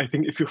 But I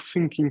think if you're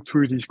thinking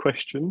through these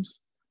questions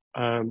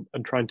and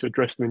trying to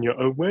address them in your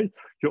own way,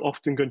 you're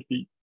often going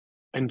to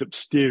end up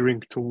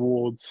steering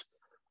towards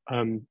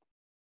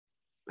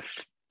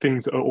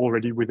things that are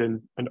already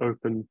within an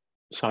open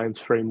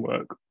science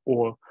framework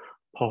or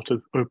part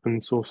of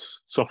open source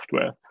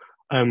software,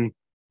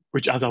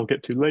 which, as I'll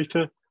get to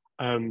later,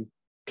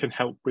 can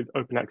help with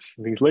open access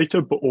and things later,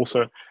 but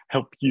also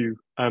help you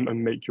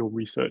and make your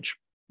research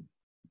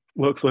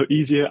workflow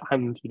easier,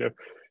 and, you know,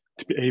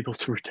 to be able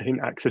to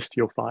retain access to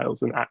your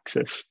files and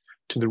access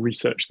to the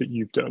research that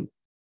you've done.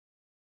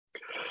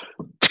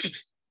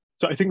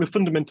 So I think the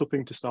fundamental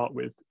thing to start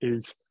with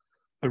is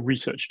a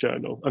research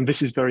journal, and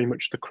this is very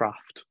much the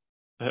craft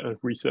of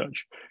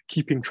research,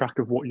 keeping track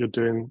of what you're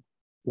doing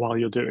while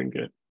you're doing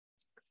it.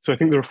 So I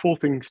think there are 4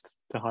 things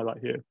to highlight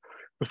here.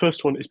 The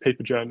first one is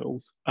paper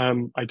journals.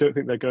 I don't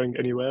think they're going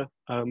anywhere.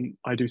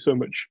 I do so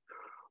much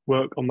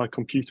work on my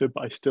computer,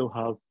 but I still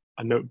have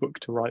a notebook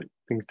to write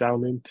things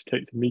down in, to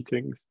take to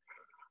meetings.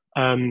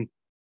 And,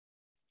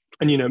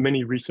 you know,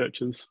 many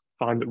researchers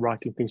find that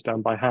writing things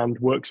down by hand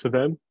works for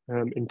them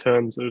in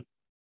terms of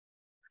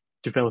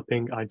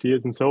developing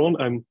ideas and so on.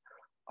 And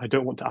I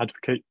don't want to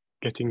advocate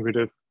getting rid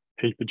of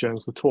paper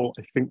journals at all.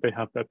 I think they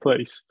have their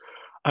place.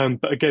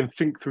 But again,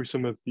 think through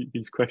some of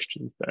these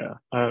questions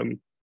there.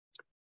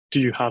 Do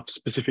you have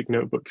specific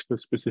notebooks for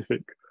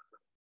specific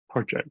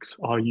projects?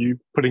 Are you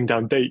putting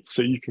down dates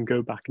so you can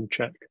go back and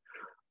check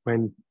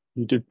when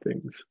you did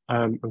things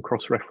and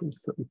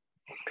cross-reference them?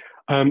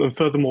 And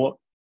furthermore,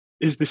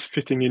 is this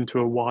fitting into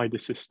a wider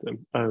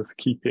system of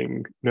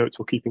keeping notes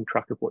or keeping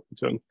track of what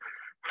you've done?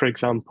 For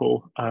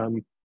example, a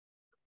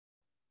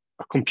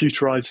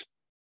computerized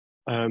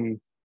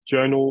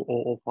journal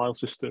or file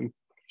system.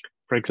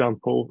 For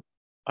example,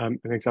 an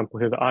example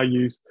here that I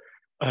use,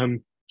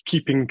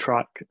 keeping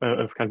track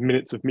of kind of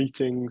minutes of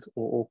meetings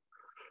or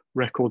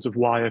records of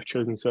why I've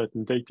chosen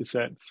certain data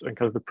sets and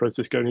kind of the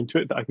process going into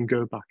it that I can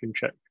go back and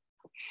check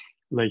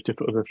later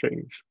for other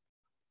things.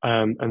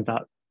 And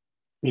that,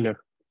 you know,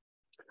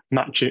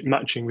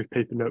 matching with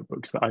paper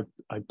notebooks that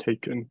I'd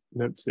taken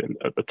notes in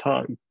at the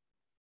time.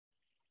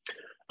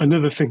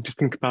 Another thing to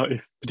think about,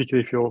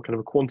 particularly if you're kind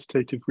of a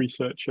quantitative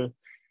researcher,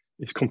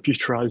 is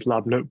computerized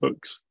lab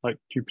notebooks like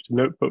Jupyter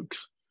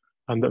notebooks,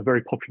 and that are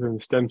very popular in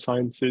the STEM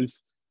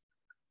sciences,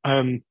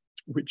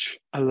 which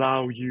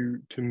allow you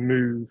to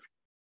move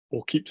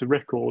or keeps a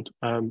record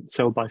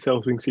cell by cell,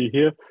 as we can see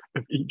here,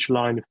 of each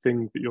line of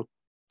things that you're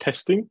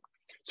testing.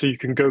 So you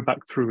can go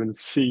back through and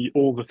see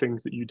all the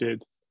things that you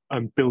did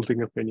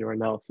building up in your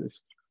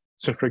analysis.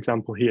 So for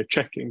example, here,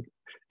 checking,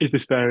 is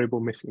this variable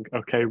missing?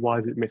 Okay, why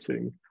is it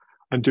missing?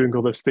 And doing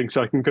all those things.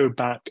 So I can go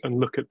back and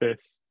look at this,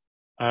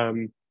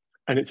 and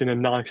it's in a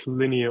nice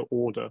linear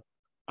order,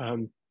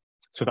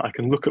 so that I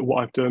can look at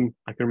what I've done,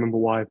 I can remember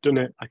why I've done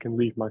it, I can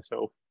leave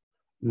myself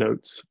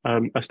notes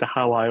as to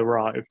how I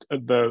arrived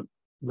at the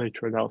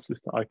later analysis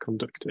that I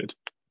conducted.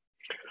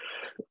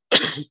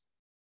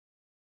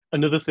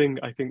 Another thing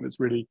I think that's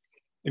really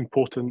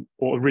important,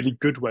 or a really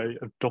good way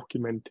of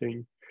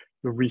documenting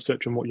your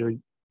research and what you're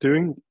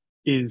doing,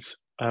 is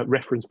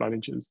reference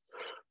managers.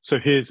 So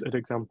here's an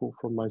example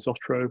from my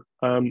Zotero,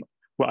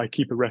 where I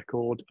keep a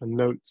record and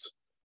notes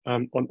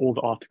on all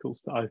the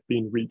articles that I've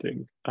been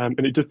reading. And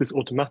it does this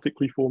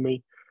automatically for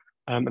me,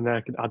 and then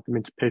I can add them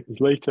into papers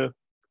later.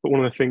 But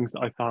one of the things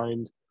that I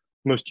find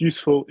most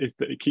useful is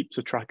that it keeps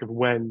a track of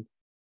when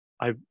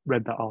I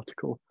read that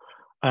article.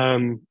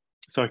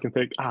 So I can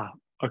think,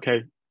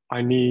 okay,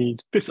 I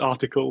need this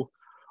article.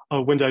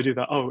 Oh, when did I do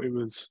that? Oh, it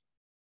was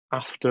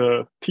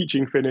after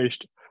teaching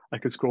finished. I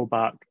could scroll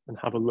back and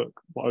have a look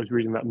what I was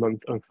reading that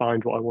month and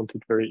find what I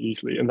wanted very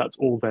easily. And that's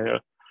all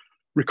there,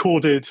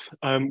 recorded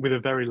with a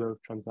very low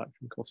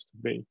transaction cost to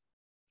me.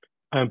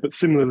 But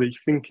similarly,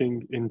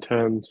 thinking in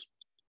terms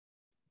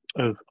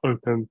of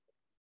open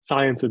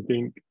science and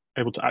being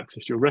able to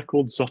access your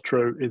records,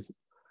 Zotero is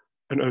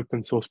an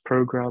open source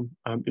program.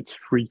 It's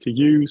free to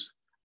use.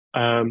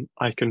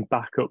 I can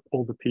back up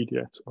all the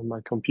PDFs on my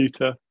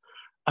computer,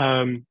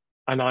 and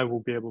I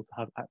will be able to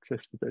have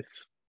access to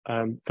this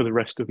for the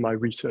rest of my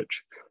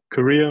research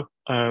career.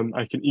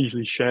 I can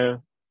easily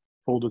share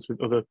folders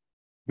with other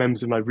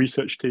members of my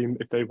research team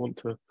if they want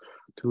to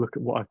look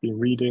at what I've been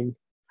reading.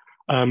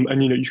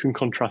 And you can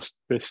contrast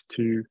this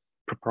to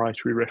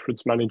proprietary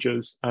reference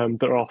managers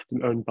that are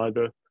often owned by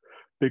the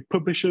big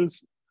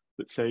publishers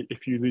that say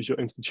if you lose your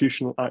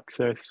institutional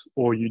access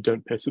or you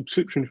don't pay a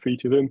subscription fee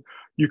to them,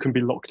 you can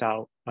be locked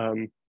out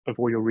of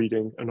all your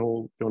reading and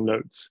all your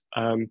notes.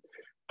 And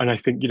I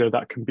think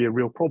that can be a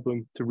real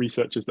problem to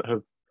researchers that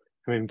have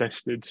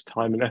invested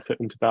time and effort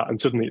into that, and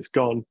suddenly it's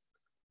gone.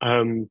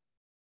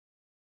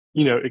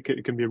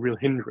 It can be a real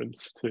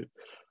hindrance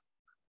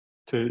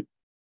to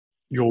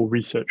your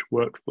research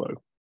workflow.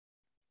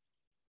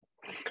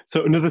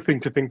 So another thing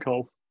to think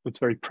of that's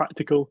very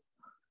practical,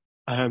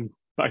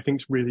 but I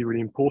think is really, really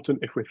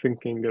important if we're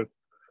thinking of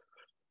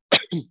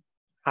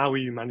how are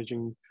you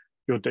managing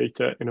your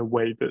data in a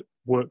way that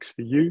works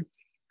for you,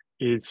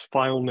 is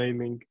file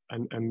naming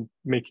and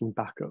making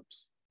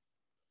backups.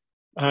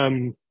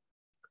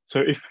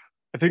 So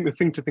I think the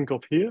thing to think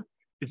of here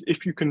is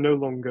if you can no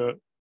longer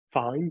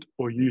find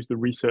or use the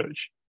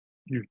research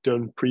you've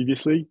done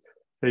previously,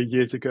 say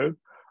years ago,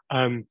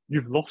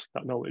 you've lost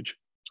that knowledge.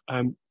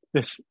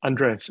 Yes,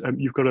 Andreas,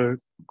 you've got a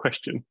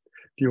question.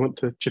 Do you want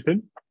to chip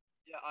in?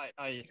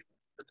 Yeah,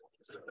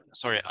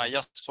 sorry, I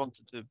just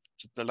wanted to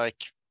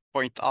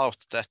point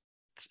out that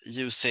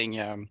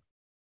using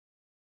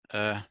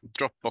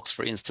Dropbox,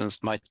 for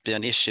instance, might be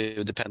an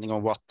issue depending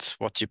on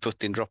what you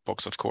put in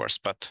Dropbox, of course,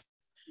 but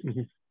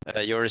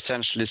you're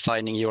essentially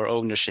signing your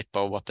ownership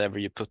of whatever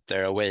you put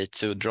there away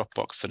to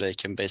Dropbox, so they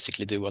can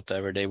basically do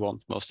whatever they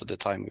want most of the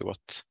time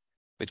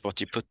with what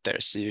you put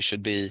there. So you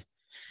should be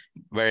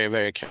very,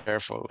 very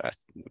careful at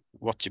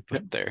what you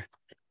put there.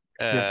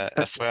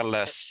 As well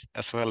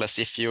as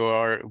if you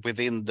are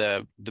within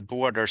the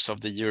borders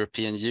of the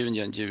European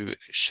Union, you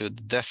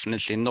should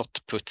definitely not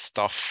put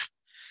stuff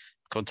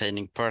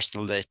containing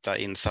personal data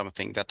in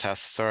something that has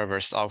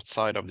servers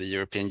outside of the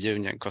European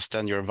Union, because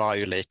then you're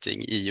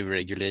violating EU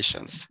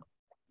regulations.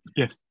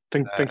 Yes,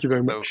 thank you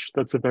very much.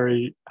 That's a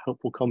very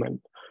helpful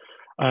comment.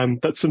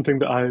 That's something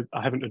that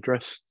I haven't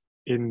addressed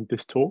in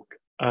this talk.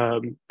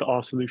 There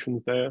are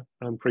solutions there,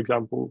 for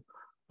example,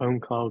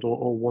 OwnCloud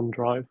or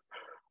OneDrive.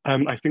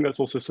 I think that's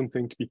also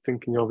something to be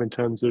thinking of in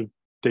terms of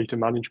data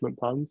management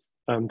plans,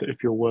 that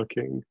if you're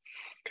working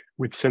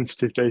with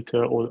sensitive data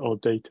or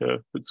data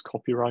that's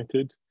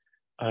copyrighted,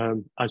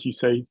 as you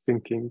say,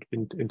 thinking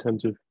in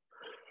terms of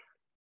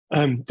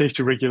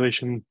data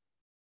regulation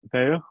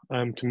there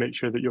to make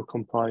sure that you're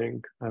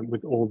complying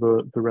with all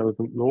the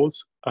relevant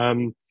laws.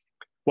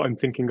 What I'm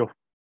thinking of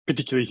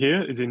particularly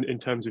here is in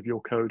terms of your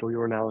code or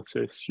your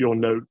analysis, your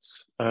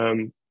notes,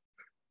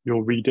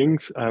 your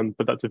readings,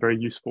 but that's a very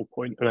useful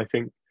point. And I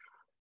think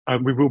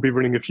we will be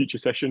running a future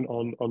session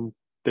on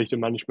data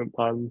management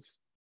plans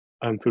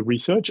for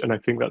research, and I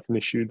think that's an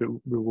issue that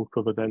we will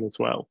cover then as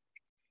well.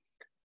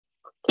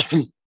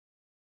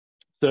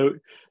 So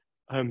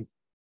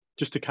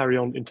just to carry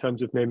on in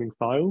terms of naming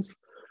files,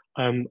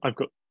 I've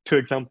got two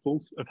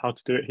examples of how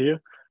to do it here,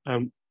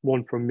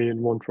 one from me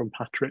and one from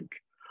Patrick.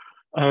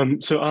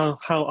 So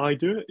how I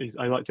do it is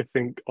I like to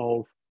think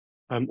of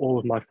all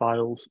of my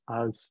files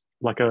as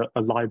like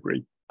a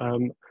library.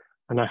 And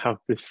I have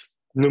this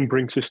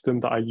numbering system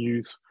that I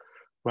use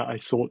where I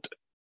sort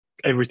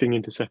everything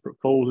into separate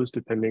folders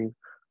depending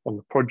on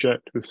the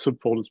project with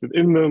subfolders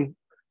within them,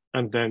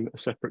 and then a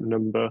separate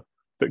number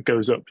that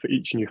goes up for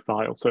each new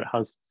file. So it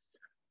has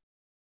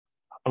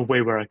a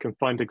way where I can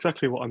find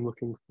exactly what I'm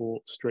looking for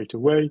straight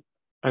away,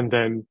 and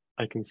then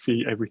I can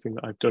see everything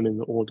that I've done in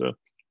the order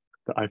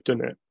that I've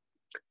done it.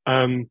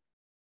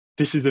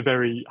 This is a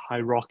very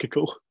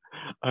hierarchical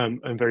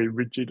and very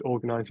rigid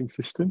organizing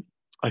system.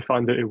 I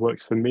find that it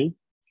works for me.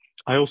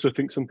 I also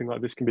think something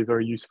like this can be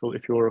very useful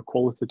if you're a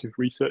qualitative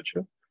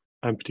researcher,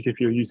 particularly if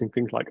you're using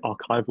things like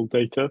archival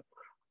data.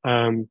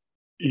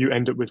 You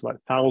end up with like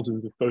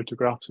thousands of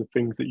photographs of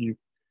things that you've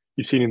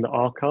seen in the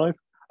archive,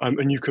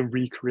 and you can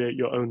recreate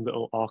your own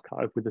little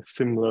archive with a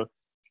similar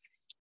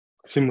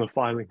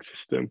filing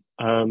system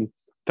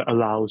that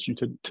allows you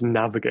to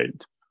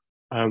navigate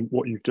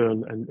what you've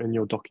done and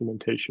your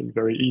documentation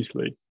very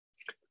easily.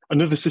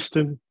 Another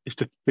system is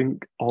to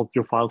think of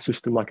your file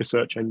system like a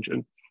search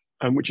engine,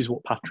 which is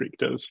what Patrick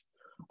does,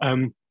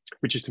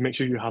 which is to make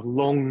sure you have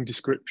long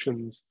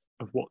descriptions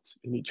of what's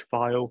in each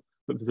file,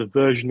 that there's a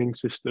versioning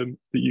system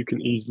that you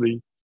can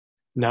easily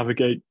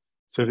navigate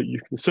so that you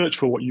can search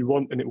for what you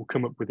want and it will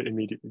come up with it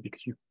immediately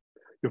because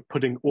you're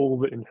putting all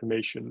the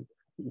information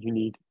that you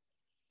need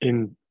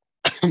in,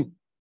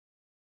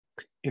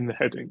 in the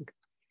heading.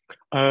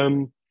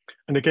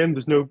 And again,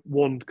 there's no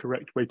one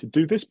correct way to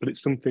do this, but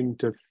it's something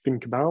to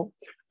think about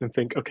and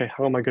think, okay,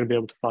 how am I going to be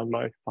able to find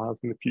my files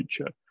in the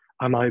future?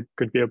 Am I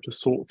going to be able to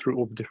sort through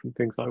all the different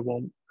things I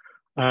want?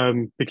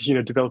 Because, you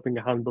know, developing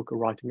a handbook or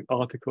writing an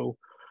article,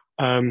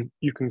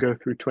 you can go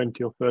through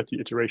 20 or 30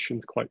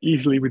 iterations quite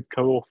easily with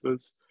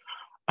co-authors.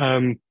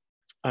 And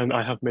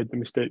I have made the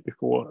mistake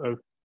before of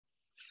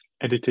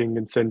editing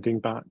and sending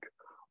back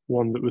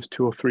one that was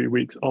 2 or 3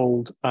 weeks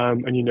old.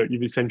 And, you know,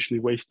 you've essentially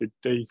wasted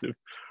days of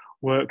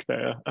work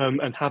there.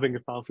 And having a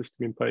file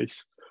system in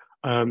place,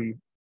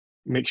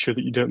 make sure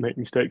that you don't make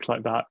mistakes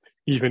like that,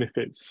 even if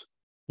it's,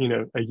 you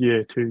know, a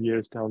year, 2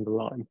 years down the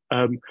line.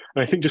 And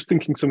I think just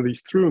thinking some of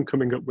these through and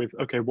coming up with,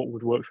 okay, what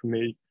would work for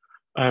me,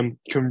 can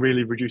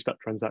really reduce that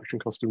transaction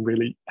cost and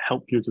really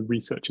help you as a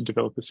researcher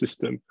develop a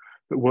system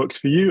that works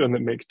for you and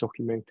that makes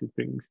documenting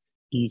things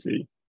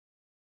easy.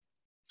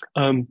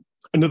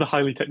 Another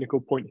highly technical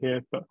point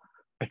here, but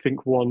I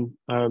think one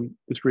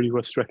that's really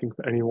worth stressing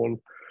for anyone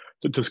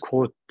that does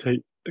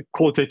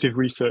qualitative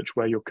research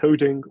where you're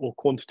coding, or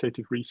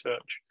quantitative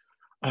research,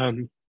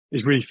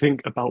 is really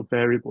think about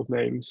variable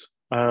names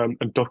and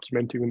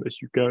documenting them as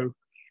you go.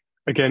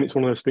 Again, it's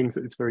one of those things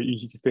that it's very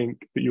easy to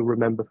think that you'll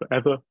remember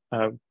forever,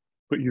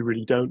 but you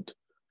really don't.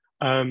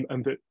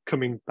 And that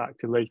coming back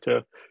to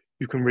later,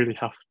 you can really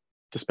have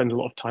to spend a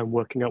lot of time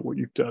working out what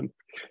you've done.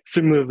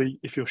 Similarly,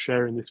 if you're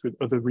sharing this with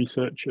other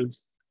researchers,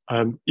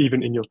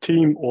 even in your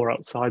team or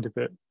outside of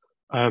it,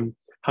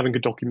 having a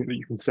document that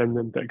you can send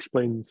them that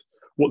explains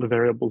what the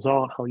variables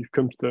are, how you've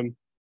come to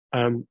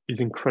them, is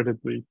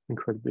incredibly,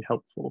 incredibly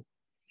helpful.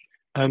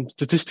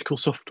 Statistical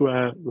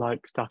software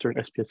like Stata and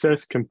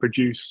SPSS can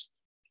produce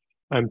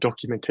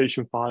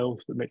documentation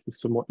files that make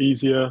this somewhat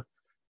easier.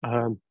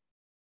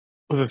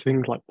 Other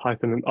things like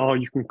Python and R,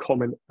 you can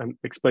comment and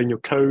explain your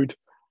code,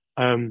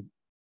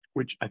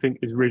 which I think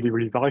is really,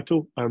 really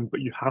vital, but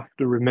you have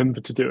to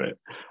remember to do it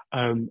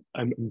and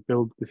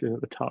build this in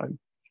at the time.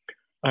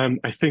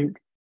 I think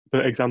the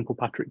example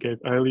Patrick gave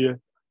earlier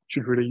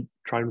should really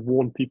try and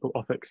warn people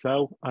off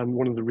Excel. And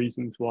one of the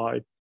reasons why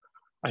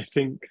I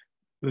think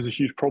there's a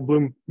huge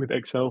problem with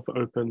Excel for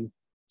open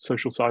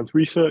social science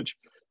research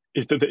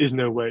is that there is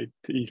no way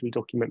to easily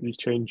document these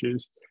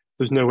changes.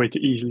 There's no way to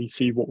easily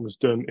see what was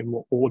done in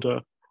what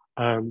order.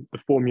 The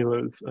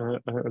formulas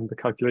and the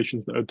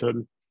calculations that are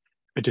done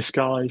are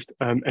disguised,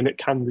 and it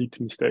can lead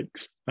to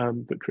mistakes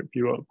that trip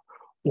you up,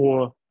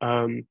 or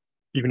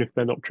even if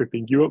they're not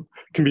tripping you up,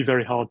 can be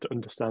very hard to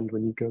understand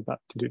when you go back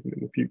to do them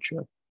in the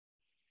future.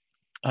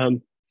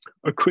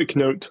 A quick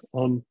note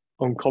on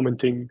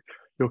commenting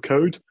your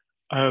code.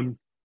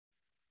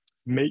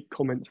 Make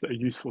comments that are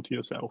useful to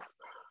yourself.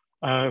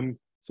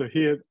 So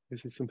here,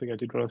 this is something I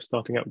did when I was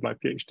starting out with my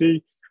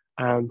PhD,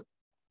 and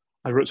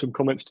I wrote some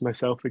comments to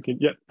myself thinking,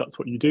 yep, that's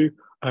what you do,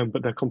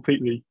 but they're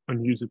completely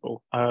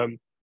unusable.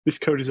 This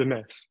code is a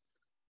mess.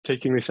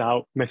 Taking this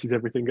out messes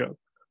everything up.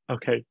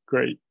 Okay,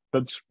 great.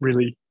 That's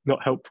really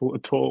not helpful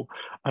at all.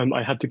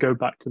 I had to go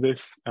back to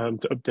this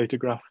to update a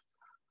graph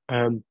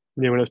when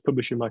I was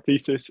publishing my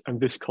thesis, and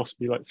this cost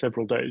me like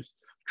several days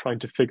trying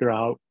to figure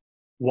out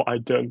what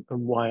I'd done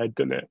and why I'd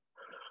done it.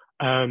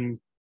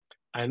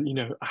 And you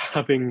know,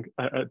 having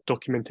a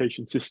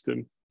documentation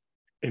system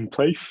in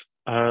place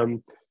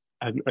and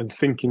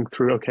thinking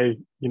through, okay,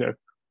 you know,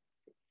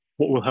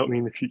 what will help me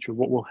in the future?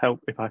 What will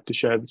help if I have to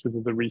share this with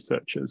other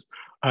researchers?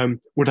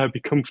 Would I be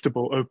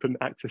comfortable open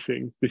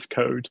accessing this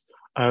code?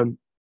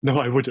 No,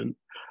 I wouldn't.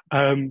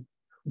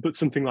 But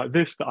something like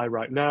this that I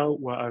write now,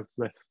 where I've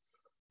left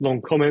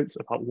long comments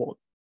about what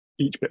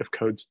each bit of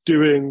code's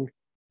doing,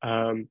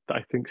 that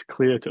I think is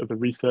clear to other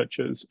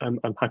researchers, I'm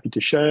happy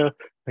to share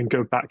and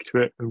go back to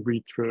it and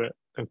read through it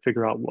and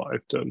figure out what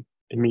I've done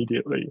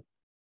immediately.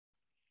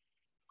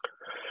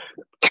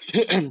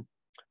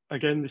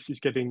 Again, this is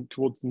getting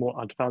towards the more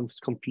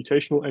advanced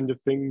computational end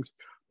of things,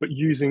 but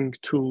using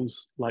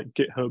tools like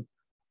GitHub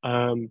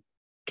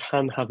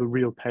can have a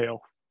real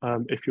payoff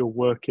if you're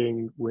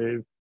working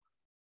with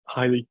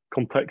highly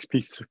complex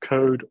pieces of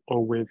code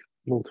or with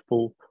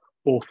multiple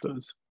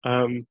authors.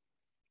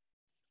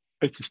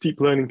 It's a steep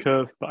learning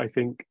curve, but I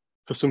think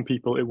for some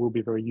people it will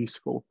be very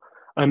useful.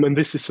 And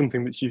this is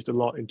something that's used a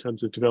lot in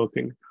terms of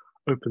developing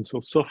open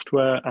source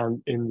software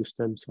and in the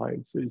STEM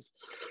sciences.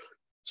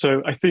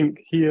 So I think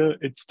here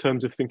it's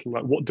terms of thinking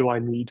like, what do I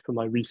need for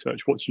my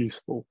research? What's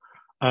useful?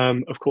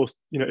 Of course,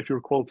 you know, if you're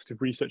a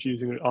qualitative researcher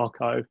using an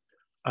archive,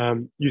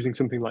 using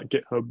something like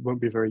GitHub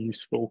won't be very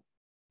useful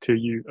to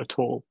you at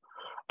all.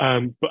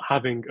 But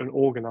having an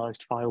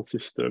organized file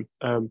system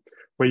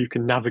where you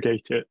can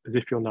navigate it as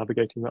if you're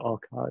navigating the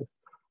archive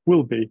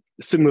will be.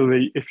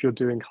 Similarly, if you're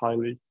doing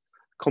highly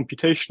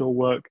computational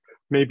work,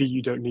 maybe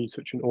you don't need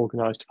such an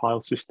organized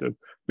file system,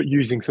 but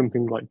using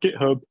something like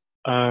GitHub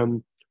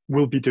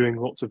will be doing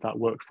lots of that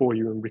work for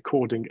you and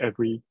recording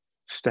every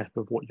step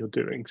of what you're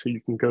doing. So you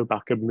can go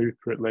back and move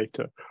through it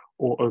later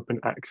or open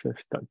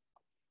access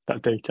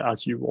that data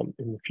as you want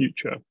in the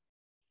future.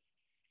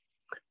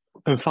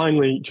 And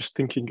finally, just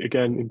thinking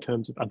again in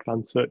terms of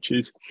advanced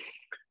searches,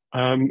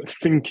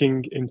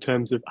 thinking in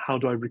terms of how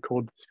do I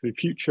record this for the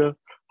future?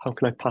 How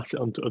can I pass it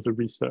on to other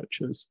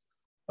researchers?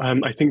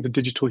 I think the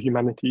digital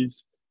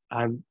humanities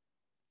and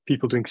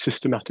people doing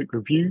systematic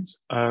reviews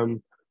are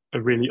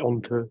really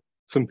onto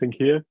something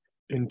here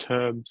in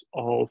terms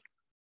of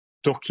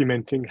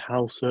documenting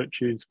how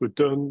searches were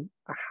done,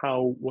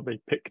 how what they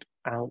picked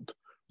out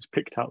was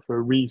picked out for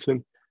a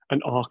reason,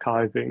 and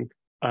archiving,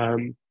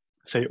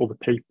 say, all the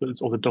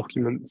papers or the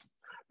documents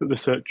that the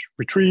search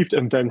retrieved,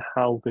 and then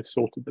how they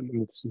sorted them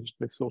and the decision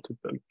they sorted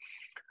them.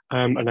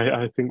 And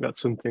I think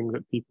that's something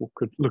that people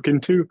could look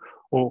into,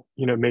 or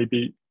you know,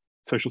 maybe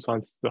social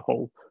science as a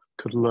whole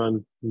could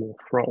learn more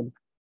from.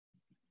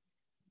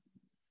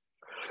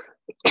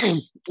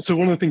 So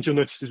one of the things you'll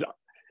notice is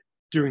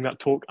during that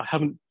talk, I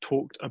haven't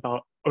talked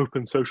about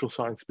open social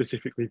science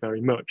specifically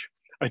very much.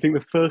 I think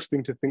the first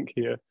thing to think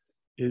here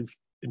is,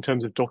 in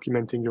terms of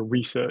documenting your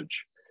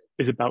research,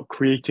 is about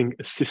creating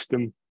a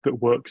system that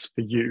works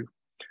for you.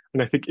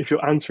 And I think if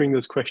you're answering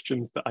those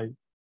questions that I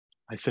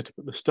set up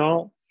at the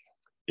start,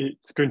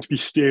 it's going to be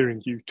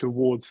steering you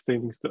towards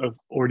things that have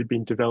already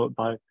been developed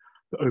by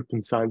the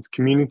open science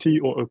community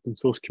or open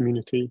source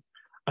community.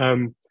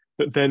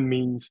 That then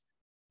means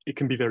it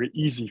can be very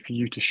easy for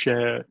you to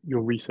share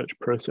your research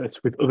process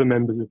with other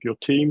members of your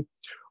team,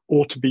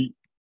 or to be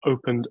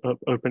opened up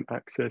open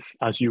access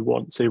as you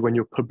want, say when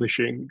you're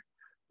publishing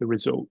the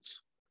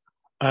results.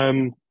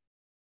 The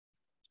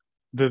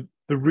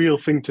real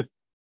thing to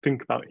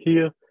think about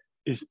here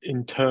is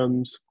in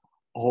terms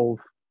of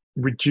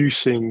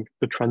reducing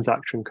the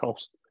transaction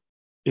cost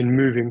in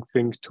moving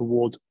things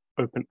towards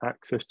open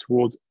access,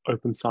 towards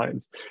open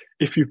science.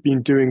 If you've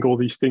been doing all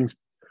these things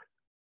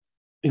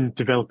in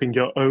developing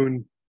your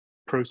own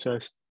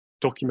process,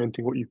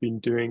 documenting what you've been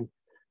doing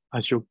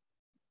as you're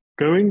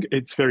going,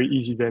 it's very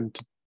easy then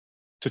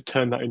to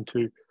turn that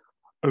into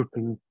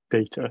open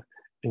data,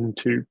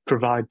 into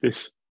provide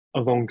this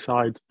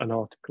alongside an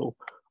article,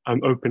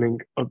 opening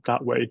up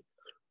that way,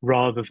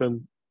 rather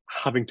than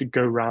having to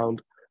go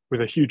around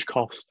with a huge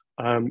cost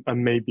and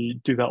maybe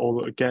do that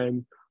all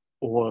again,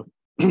 or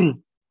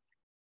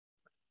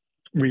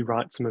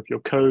rewrite some of your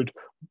code,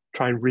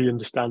 try and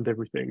re-understand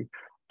everything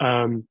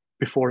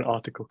before an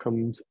article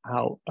comes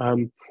out.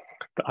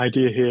 The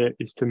idea here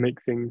is to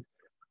make things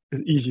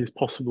as easy as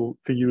possible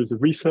for you as a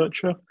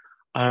researcher,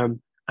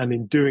 and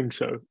in doing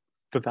so,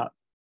 for that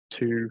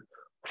to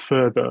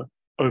further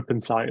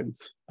open science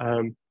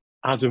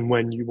as and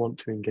when you want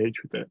to engage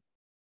with it.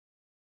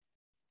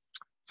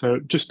 So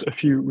just a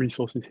few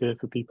resources here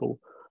for people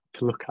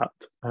to look at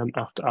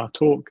after our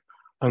talk.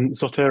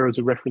 Zotero as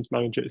a reference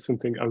manager is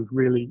something I would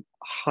really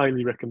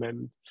highly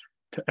recommend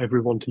to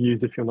everyone to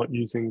use if you're not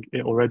using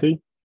it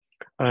already.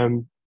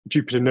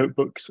 Jupyter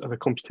Notebooks are the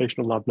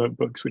computational lab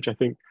notebooks, which I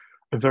think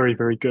are very,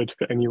 very good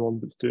for anyone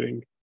that's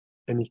doing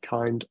any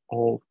kind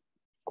of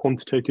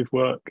quantitative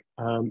work.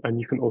 And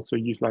you can also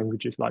use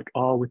languages like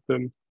R with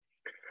them.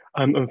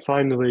 And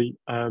finally,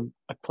 A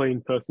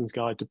Plain Person's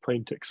Guide to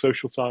Plain Text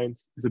Social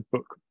Science is a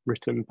book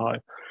written by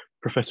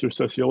Professor of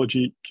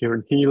Sociology,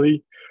 Kieran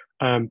Healy,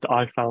 that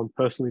I found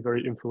personally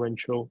very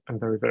influential and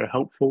very, very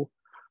helpful.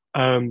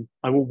 I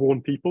will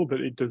warn people that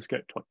it does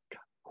get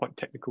quite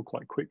technical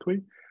quite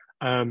quickly,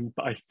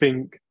 but I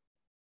think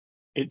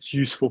it's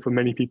useful for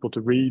many people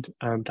to read,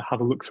 to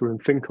have a look through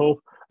and think of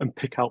and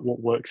pick out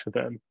what works for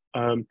them.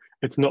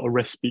 It's not a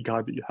recipe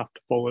guide that you have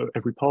to follow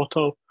every part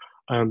of,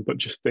 but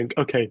just think,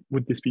 okay,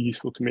 would this be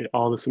useful to me?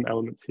 Are there some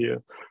elements here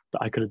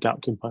that I could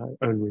adapt in my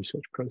own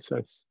research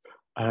process?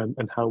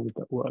 And how would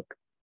that work?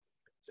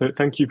 So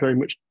thank you very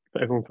much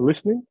for everyone for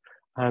listening.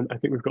 And I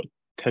think we've got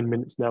 10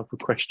 minutes now for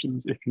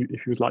questions if you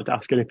would like to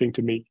ask anything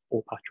to me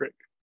or Patrick.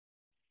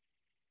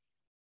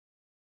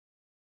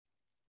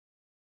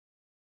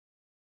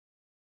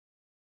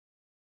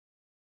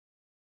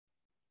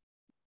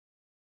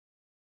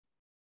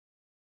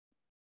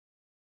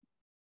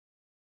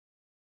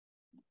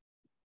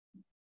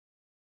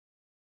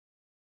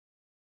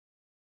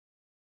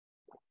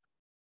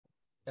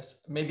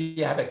 Yes,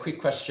 maybe I have a quick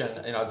question.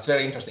 You know, it's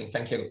very interesting.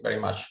 Thank you very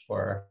much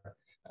for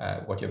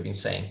what you've been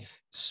saying.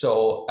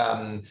 So,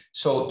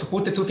 so to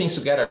put the two things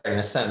together, in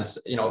a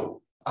sense, you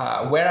know,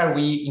 where are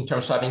we in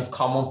terms of having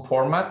common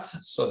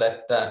formats so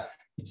that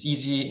it's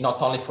easy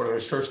not only for the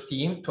research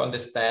team to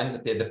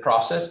understand the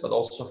process, but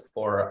also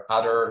for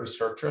other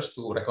researchers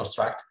to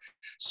reconstruct.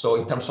 So,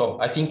 in terms of,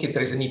 I think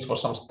there is a need for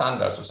some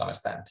standards to some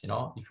extent. You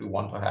know, if we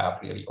want to have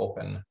really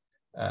open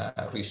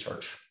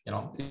research, you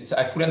know,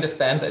 I fully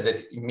understand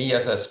that me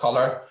as a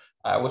scholar,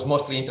 I was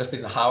mostly interested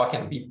in how I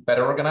can be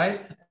better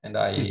organized, and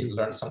I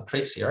learned some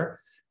tricks here.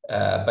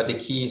 But the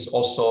key is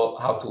also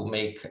how to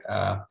make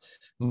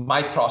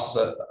my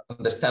process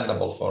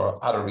understandable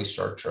for other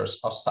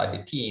researchers outside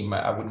the team.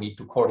 I would need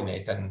to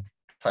coordinate and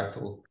try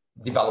to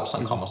develop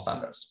some common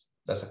standards.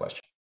 That's the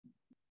question.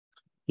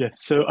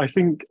 Yes, so I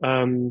think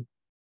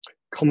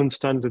common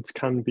standards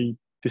can be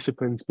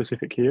discipline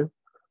specific here.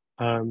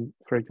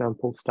 For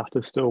example, stat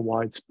is still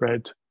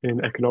widespread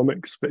in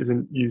economics, but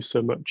isn't used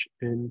so much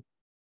in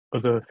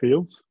other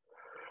fields.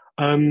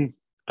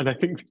 And I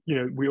think, you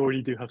know, we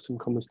already do have some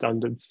common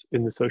standards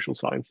in the social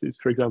sciences.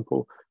 For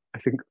example, I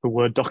think the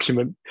Word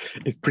document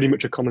is pretty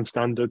much a common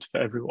standard for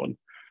everyone.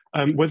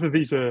 Whether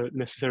these are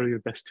necessarily the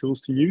best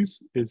tools to use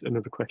is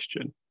another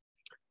question.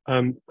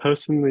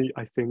 Personally,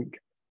 I think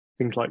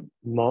things like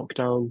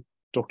Markdown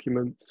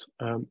documents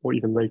or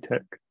even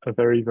LaTeX are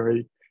very,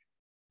 very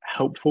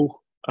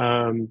helpful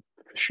for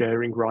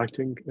sharing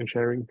writing and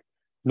sharing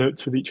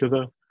notes with each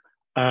other.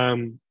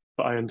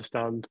 But I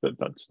understand that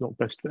that's not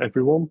best for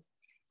everyone.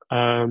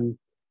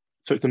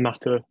 So it's a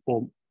matter,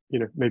 or you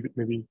know,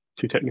 maybe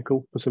too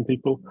technical for some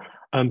people.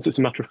 So it's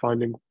a matter of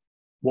finding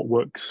what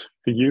works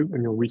for you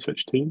and your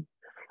research team.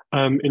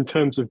 In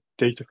terms of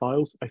data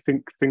files, I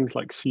think things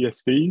like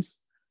CSVs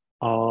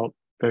are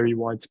very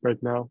widespread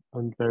now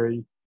and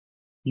very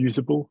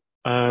usable.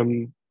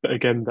 But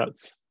again,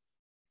 that's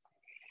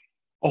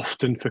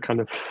often for kind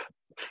of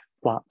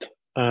flat,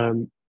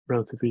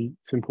 relatively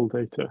simple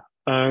data.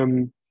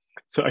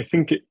 So I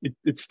think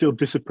it's still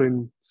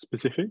discipline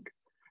specific.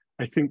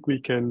 I think we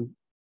can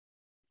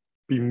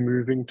be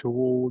moving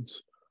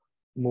towards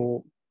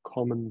more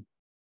common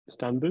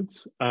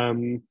standards.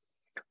 But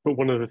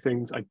one of the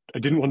things I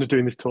didn't want to do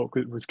in this talk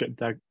was get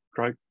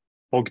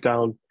bogged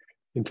down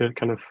into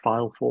kind of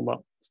file format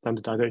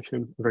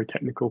standardization, very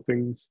technical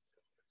things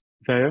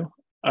there.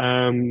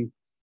 And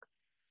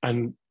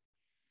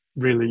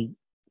really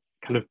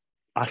kind of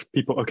ask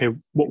people, okay,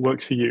 what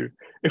works for you?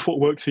 If what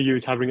works for you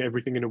is having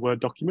everything in a Word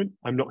document,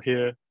 I'm not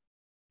here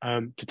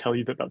to tell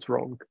you that that's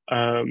wrong.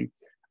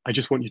 I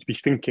just want you to be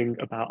thinking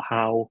about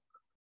how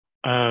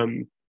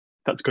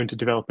that's going to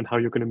develop and how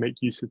you're going to make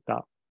use of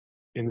that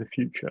in the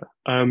future.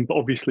 But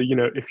obviously, you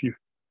know, if you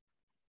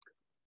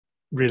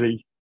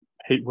really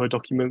hate Word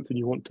documents and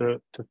you want to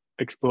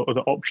explore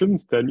other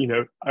options, then, you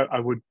know, I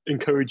would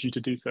encourage you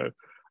to do so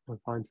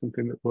and find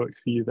something that works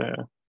for you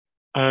there.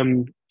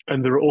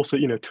 And there are also,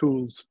 you know,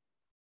 tools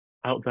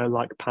out there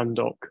like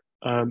Pandoc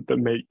that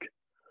make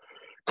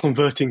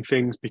converting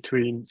things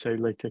between, say,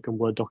 LaTeX and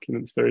Word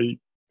documents very,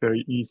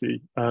 very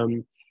easy.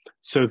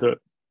 So that,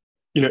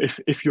 you know,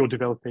 if you're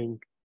developing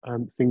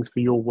things for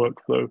your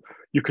workflow,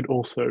 you can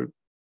also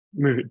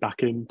move it back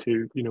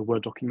into, you know,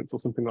 Word documents or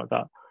something like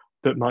that,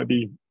 that might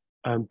be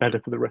better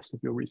for the rest of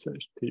your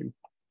research team.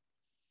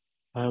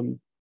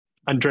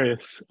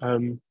 Andreas,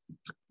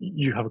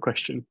 you have a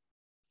question.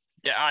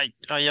 Yeah,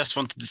 I just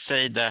wanted to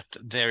say that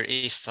there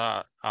is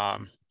a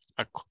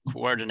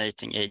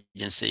coordinating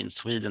agency in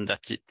Sweden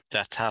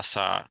that has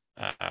a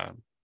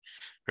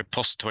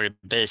repository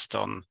based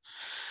on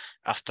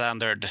a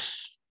standard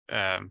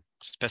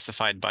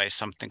specified by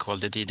something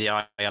called the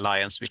DDI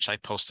Alliance, which I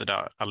posted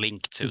a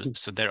link to.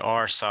 So there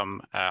are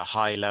some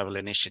high-level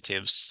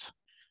initiatives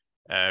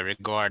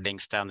regarding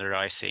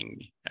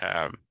standardizing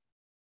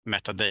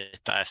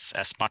metadata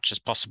as much as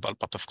possible,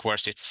 but of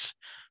course it's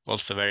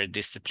also very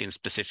discipline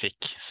specific.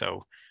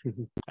 So,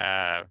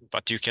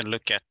 but you can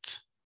look at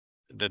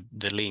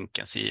the link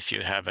and see if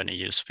you have any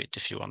use of it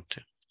if you want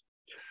to.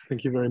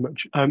 Thank you very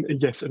much.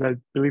 Yes, and I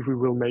believe we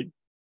will make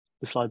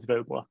the slides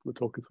available after the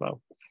talk as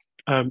well.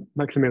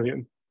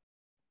 Maximilian.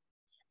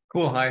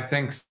 Cool. Hi,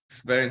 thanks.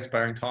 Very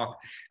inspiring talk.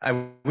 I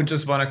would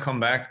just want to come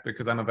back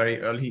because I'm a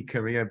very early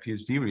career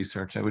PhD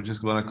researcher. I would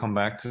just want to come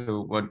back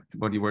to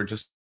what you were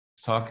just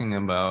talking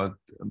about,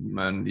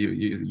 and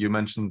you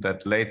mentioned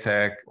that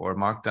LaTeX or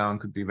Markdown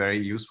could be very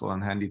useful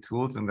and handy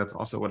tools, and that's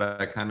also what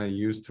I kind of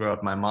used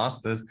throughout my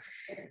master's.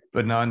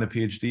 But now in the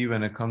PhD,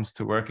 when it comes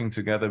to working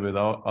together with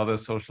other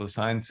social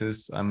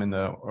scientists, I'm in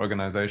the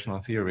organizational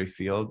theory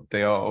field.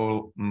 They are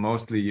all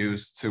mostly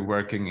used to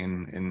working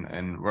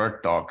in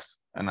Word docs,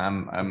 and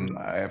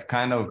I've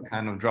kind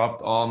of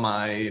dropped all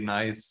my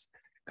nice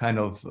kind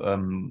of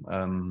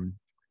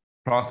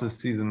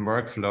processes and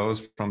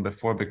workflows from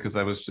before, because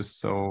I was just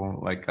so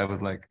like, I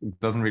was like, it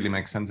doesn't really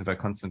make sense if I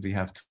constantly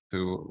have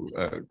to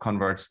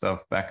convert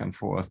stuff back and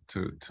forth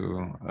to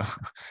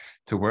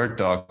Word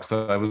docs.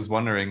 So I was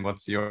wondering,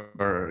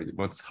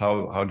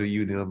 how do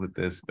you deal with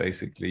this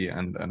basically,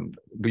 and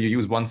do you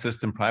use one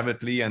system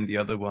privately and the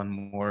other one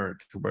more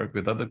to work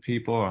with other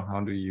people, or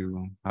how do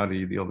you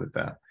deal with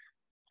that?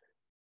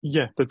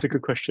 Yeah, that's a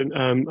good question.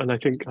 And I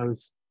think I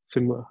was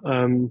similar.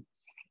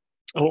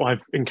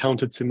 I've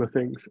encountered similar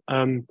things.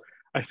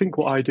 I think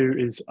what I do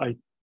is I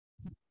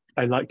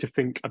like to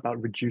think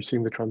about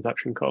reducing the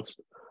transaction cost.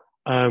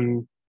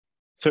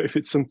 So if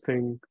it's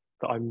something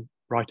that I'm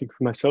writing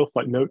for myself,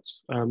 like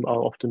notes, I'll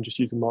often just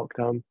use a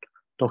Markdown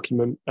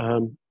document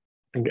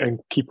and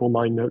keep all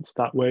my notes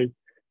that way.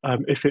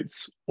 If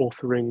it's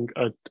authoring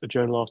a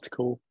journal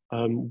article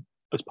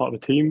as part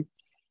of a team,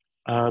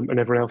 and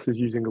everyone else is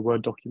using a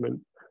Word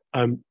document,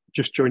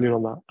 just join in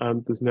on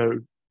that. There's no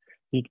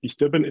need to be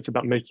stubborn. It's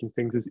about making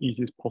things as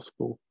easy as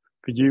possible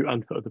for you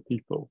and for other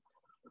people.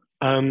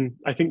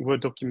 I think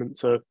Word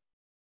documents are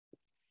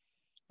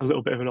a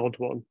little bit of an odd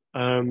one,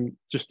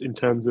 just in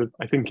terms of,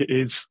 I think it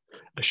is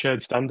a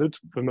shared standard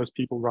for most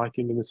people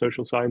writing in the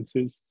social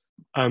sciences,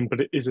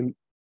 but it isn't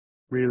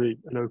really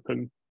an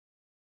open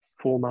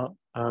format.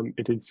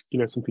 It is,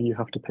 something you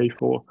have to pay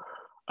for.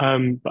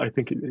 But I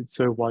think it's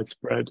so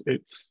widespread,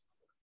 it's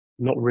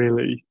not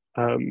really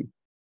the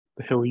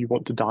hill you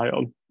want to die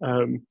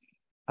on.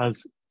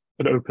 As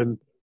an open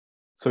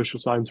social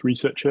science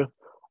researcher,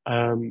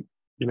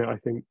 I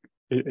think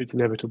it's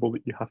inevitable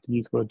that you have to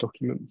use Word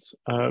documents,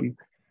 and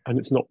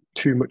it's not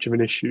too much of an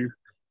issue.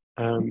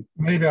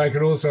 Maybe I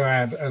could also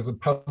add, as a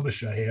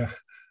publisher here,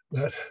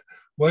 that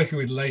working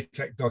with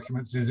LaTeX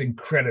documents is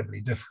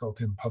incredibly difficult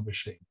in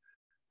publishing.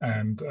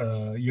 And,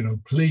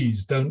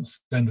 please don't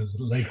send us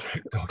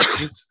LaTeX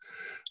documents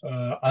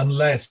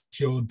unless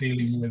you're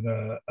dealing with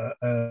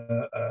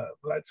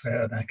let's say,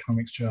 an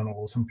academics journal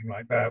or something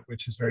like that,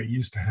 which is very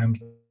used to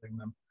handling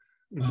them.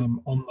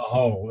 On the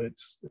whole,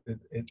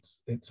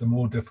 it's a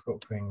more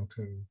difficult thing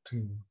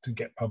to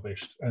get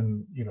published,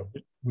 and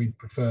we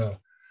prefer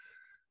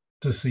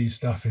to see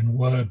stuff in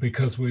Word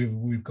because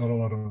we've got a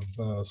lot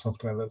of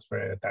software that's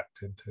very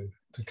adapted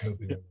to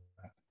coping with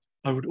that.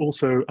 I would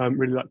also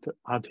really like to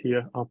add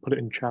here, I'll put it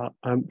in chat,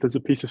 there's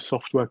a piece of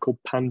software called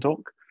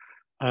Pandoc,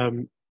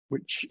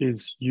 which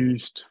is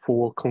used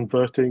for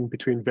converting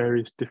between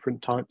various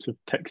different types of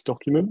text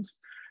documents.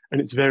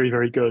 And it's very,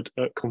 very good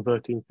at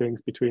converting things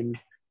between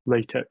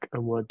LaTeX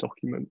and Word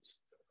documents.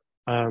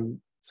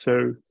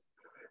 So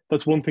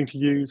that's one thing to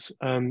use.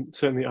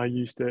 Certainly I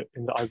used it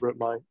in that I wrote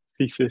my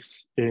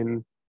thesis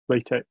in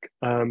LaTeX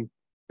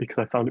because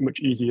I found it much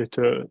easier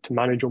to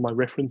manage all my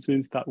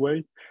references that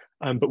way.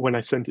 But when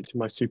I sent it to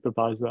my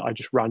supervisor, I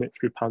just ran it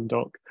through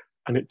Pandoc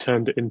and it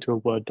turned it into a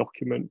Word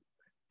document,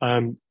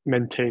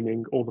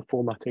 maintaining all the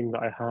formatting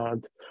that I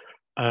had,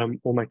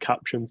 all my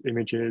captions,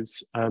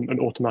 images, and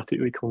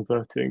automatically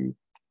converting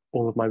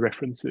all of my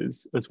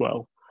references as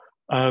well.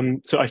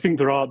 So I think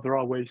there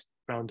are ways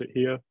around it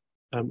here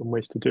and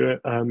ways to do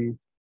it. And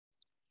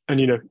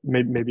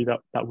maybe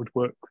that would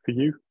work for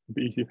you, it'd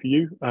be easier for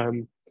you.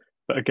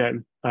 But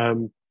again,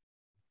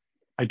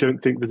 I don't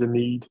think there's a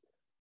need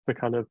for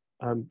kind of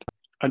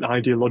an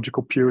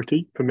ideological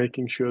purity for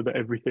making sure that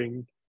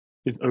everything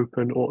is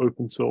open or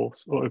open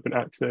source or open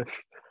access,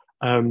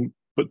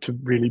 but to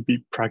really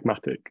be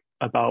pragmatic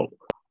about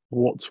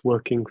what's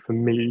working for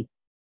me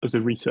as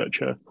a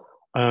researcher,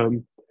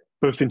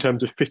 both in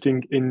terms of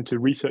fitting into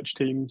research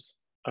teams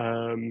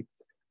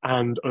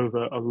and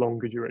over a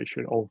longer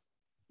duration of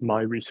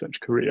my research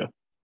career.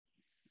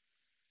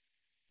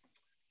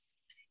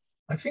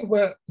 I think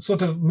we're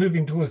sort of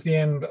moving towards the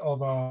end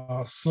of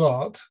our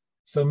slot.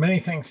 So many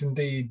thanks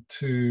indeed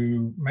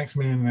to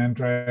Maximilian and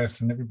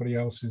Andreas and everybody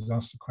else who's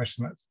asked a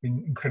question. That's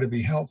been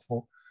incredibly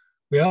helpful.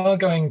 We are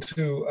going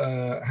to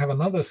have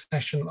another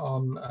session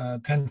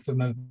on 10th of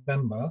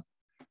November,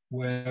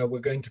 where we're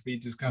going to be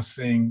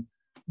discussing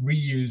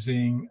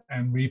reusing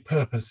and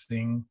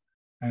repurposing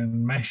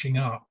and mashing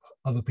up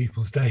other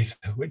people's data,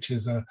 which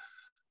is a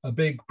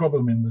big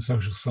problem in the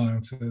social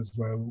sciences,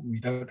 where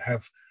we don't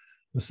have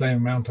the same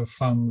amount of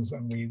funds,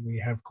 and we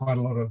have quite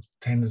a lot of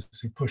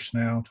tendency push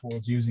now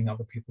towards using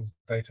other people's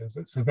data.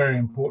 So it's a very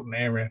important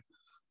area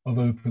of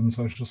open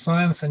social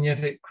science, and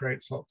yet it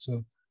creates lots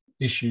of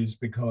issues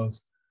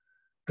because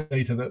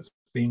data that's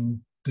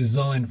been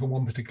designed for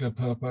one particular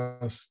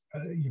purpose,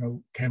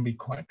 can be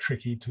quite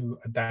tricky to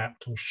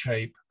adapt or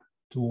shape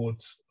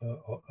towards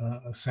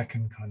a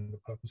second kind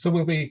of purpose. So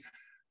we'll be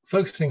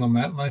focusing on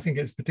that, and I think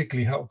it's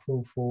particularly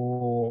helpful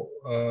for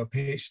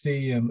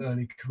PhD and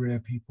early career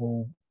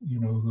people, you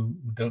know, who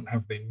don't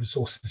have the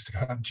resources to go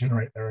out and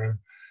generate their own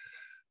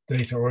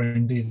data, or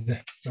indeed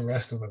the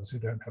rest of us who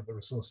don't have the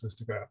resources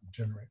to go out and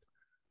generate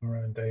our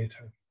own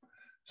data.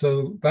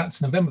 So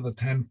that's November the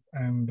 10th,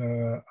 and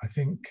I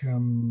think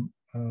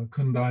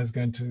Kundai is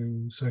going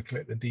to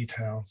circulate the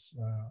details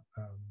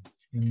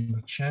in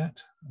the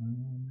chat.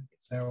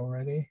 It's there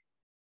already.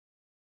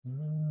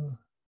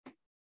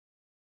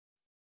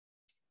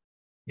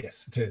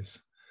 Yes, it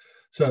is.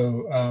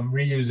 So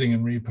reusing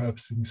and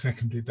repurposing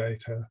secondary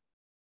data,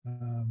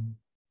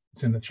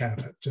 it's in the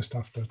chat at just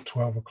after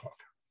 12 o'clock.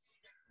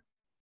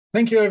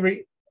 Thank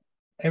you,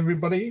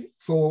 everybody,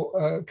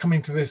 for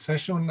coming to this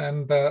session.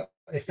 And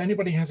if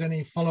anybody has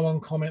any follow-on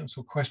comments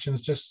or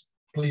questions, just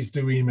please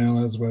do email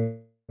us. We're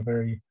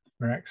very,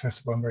 very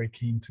accessible. I'm very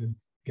keen to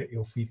get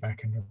your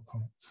feedback and your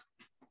comments.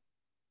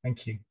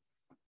 Thank you.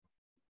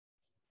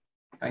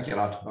 Thank you a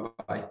lot.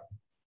 Bye-bye.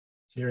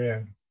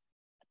 Cheerio.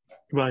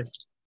 Goodbye.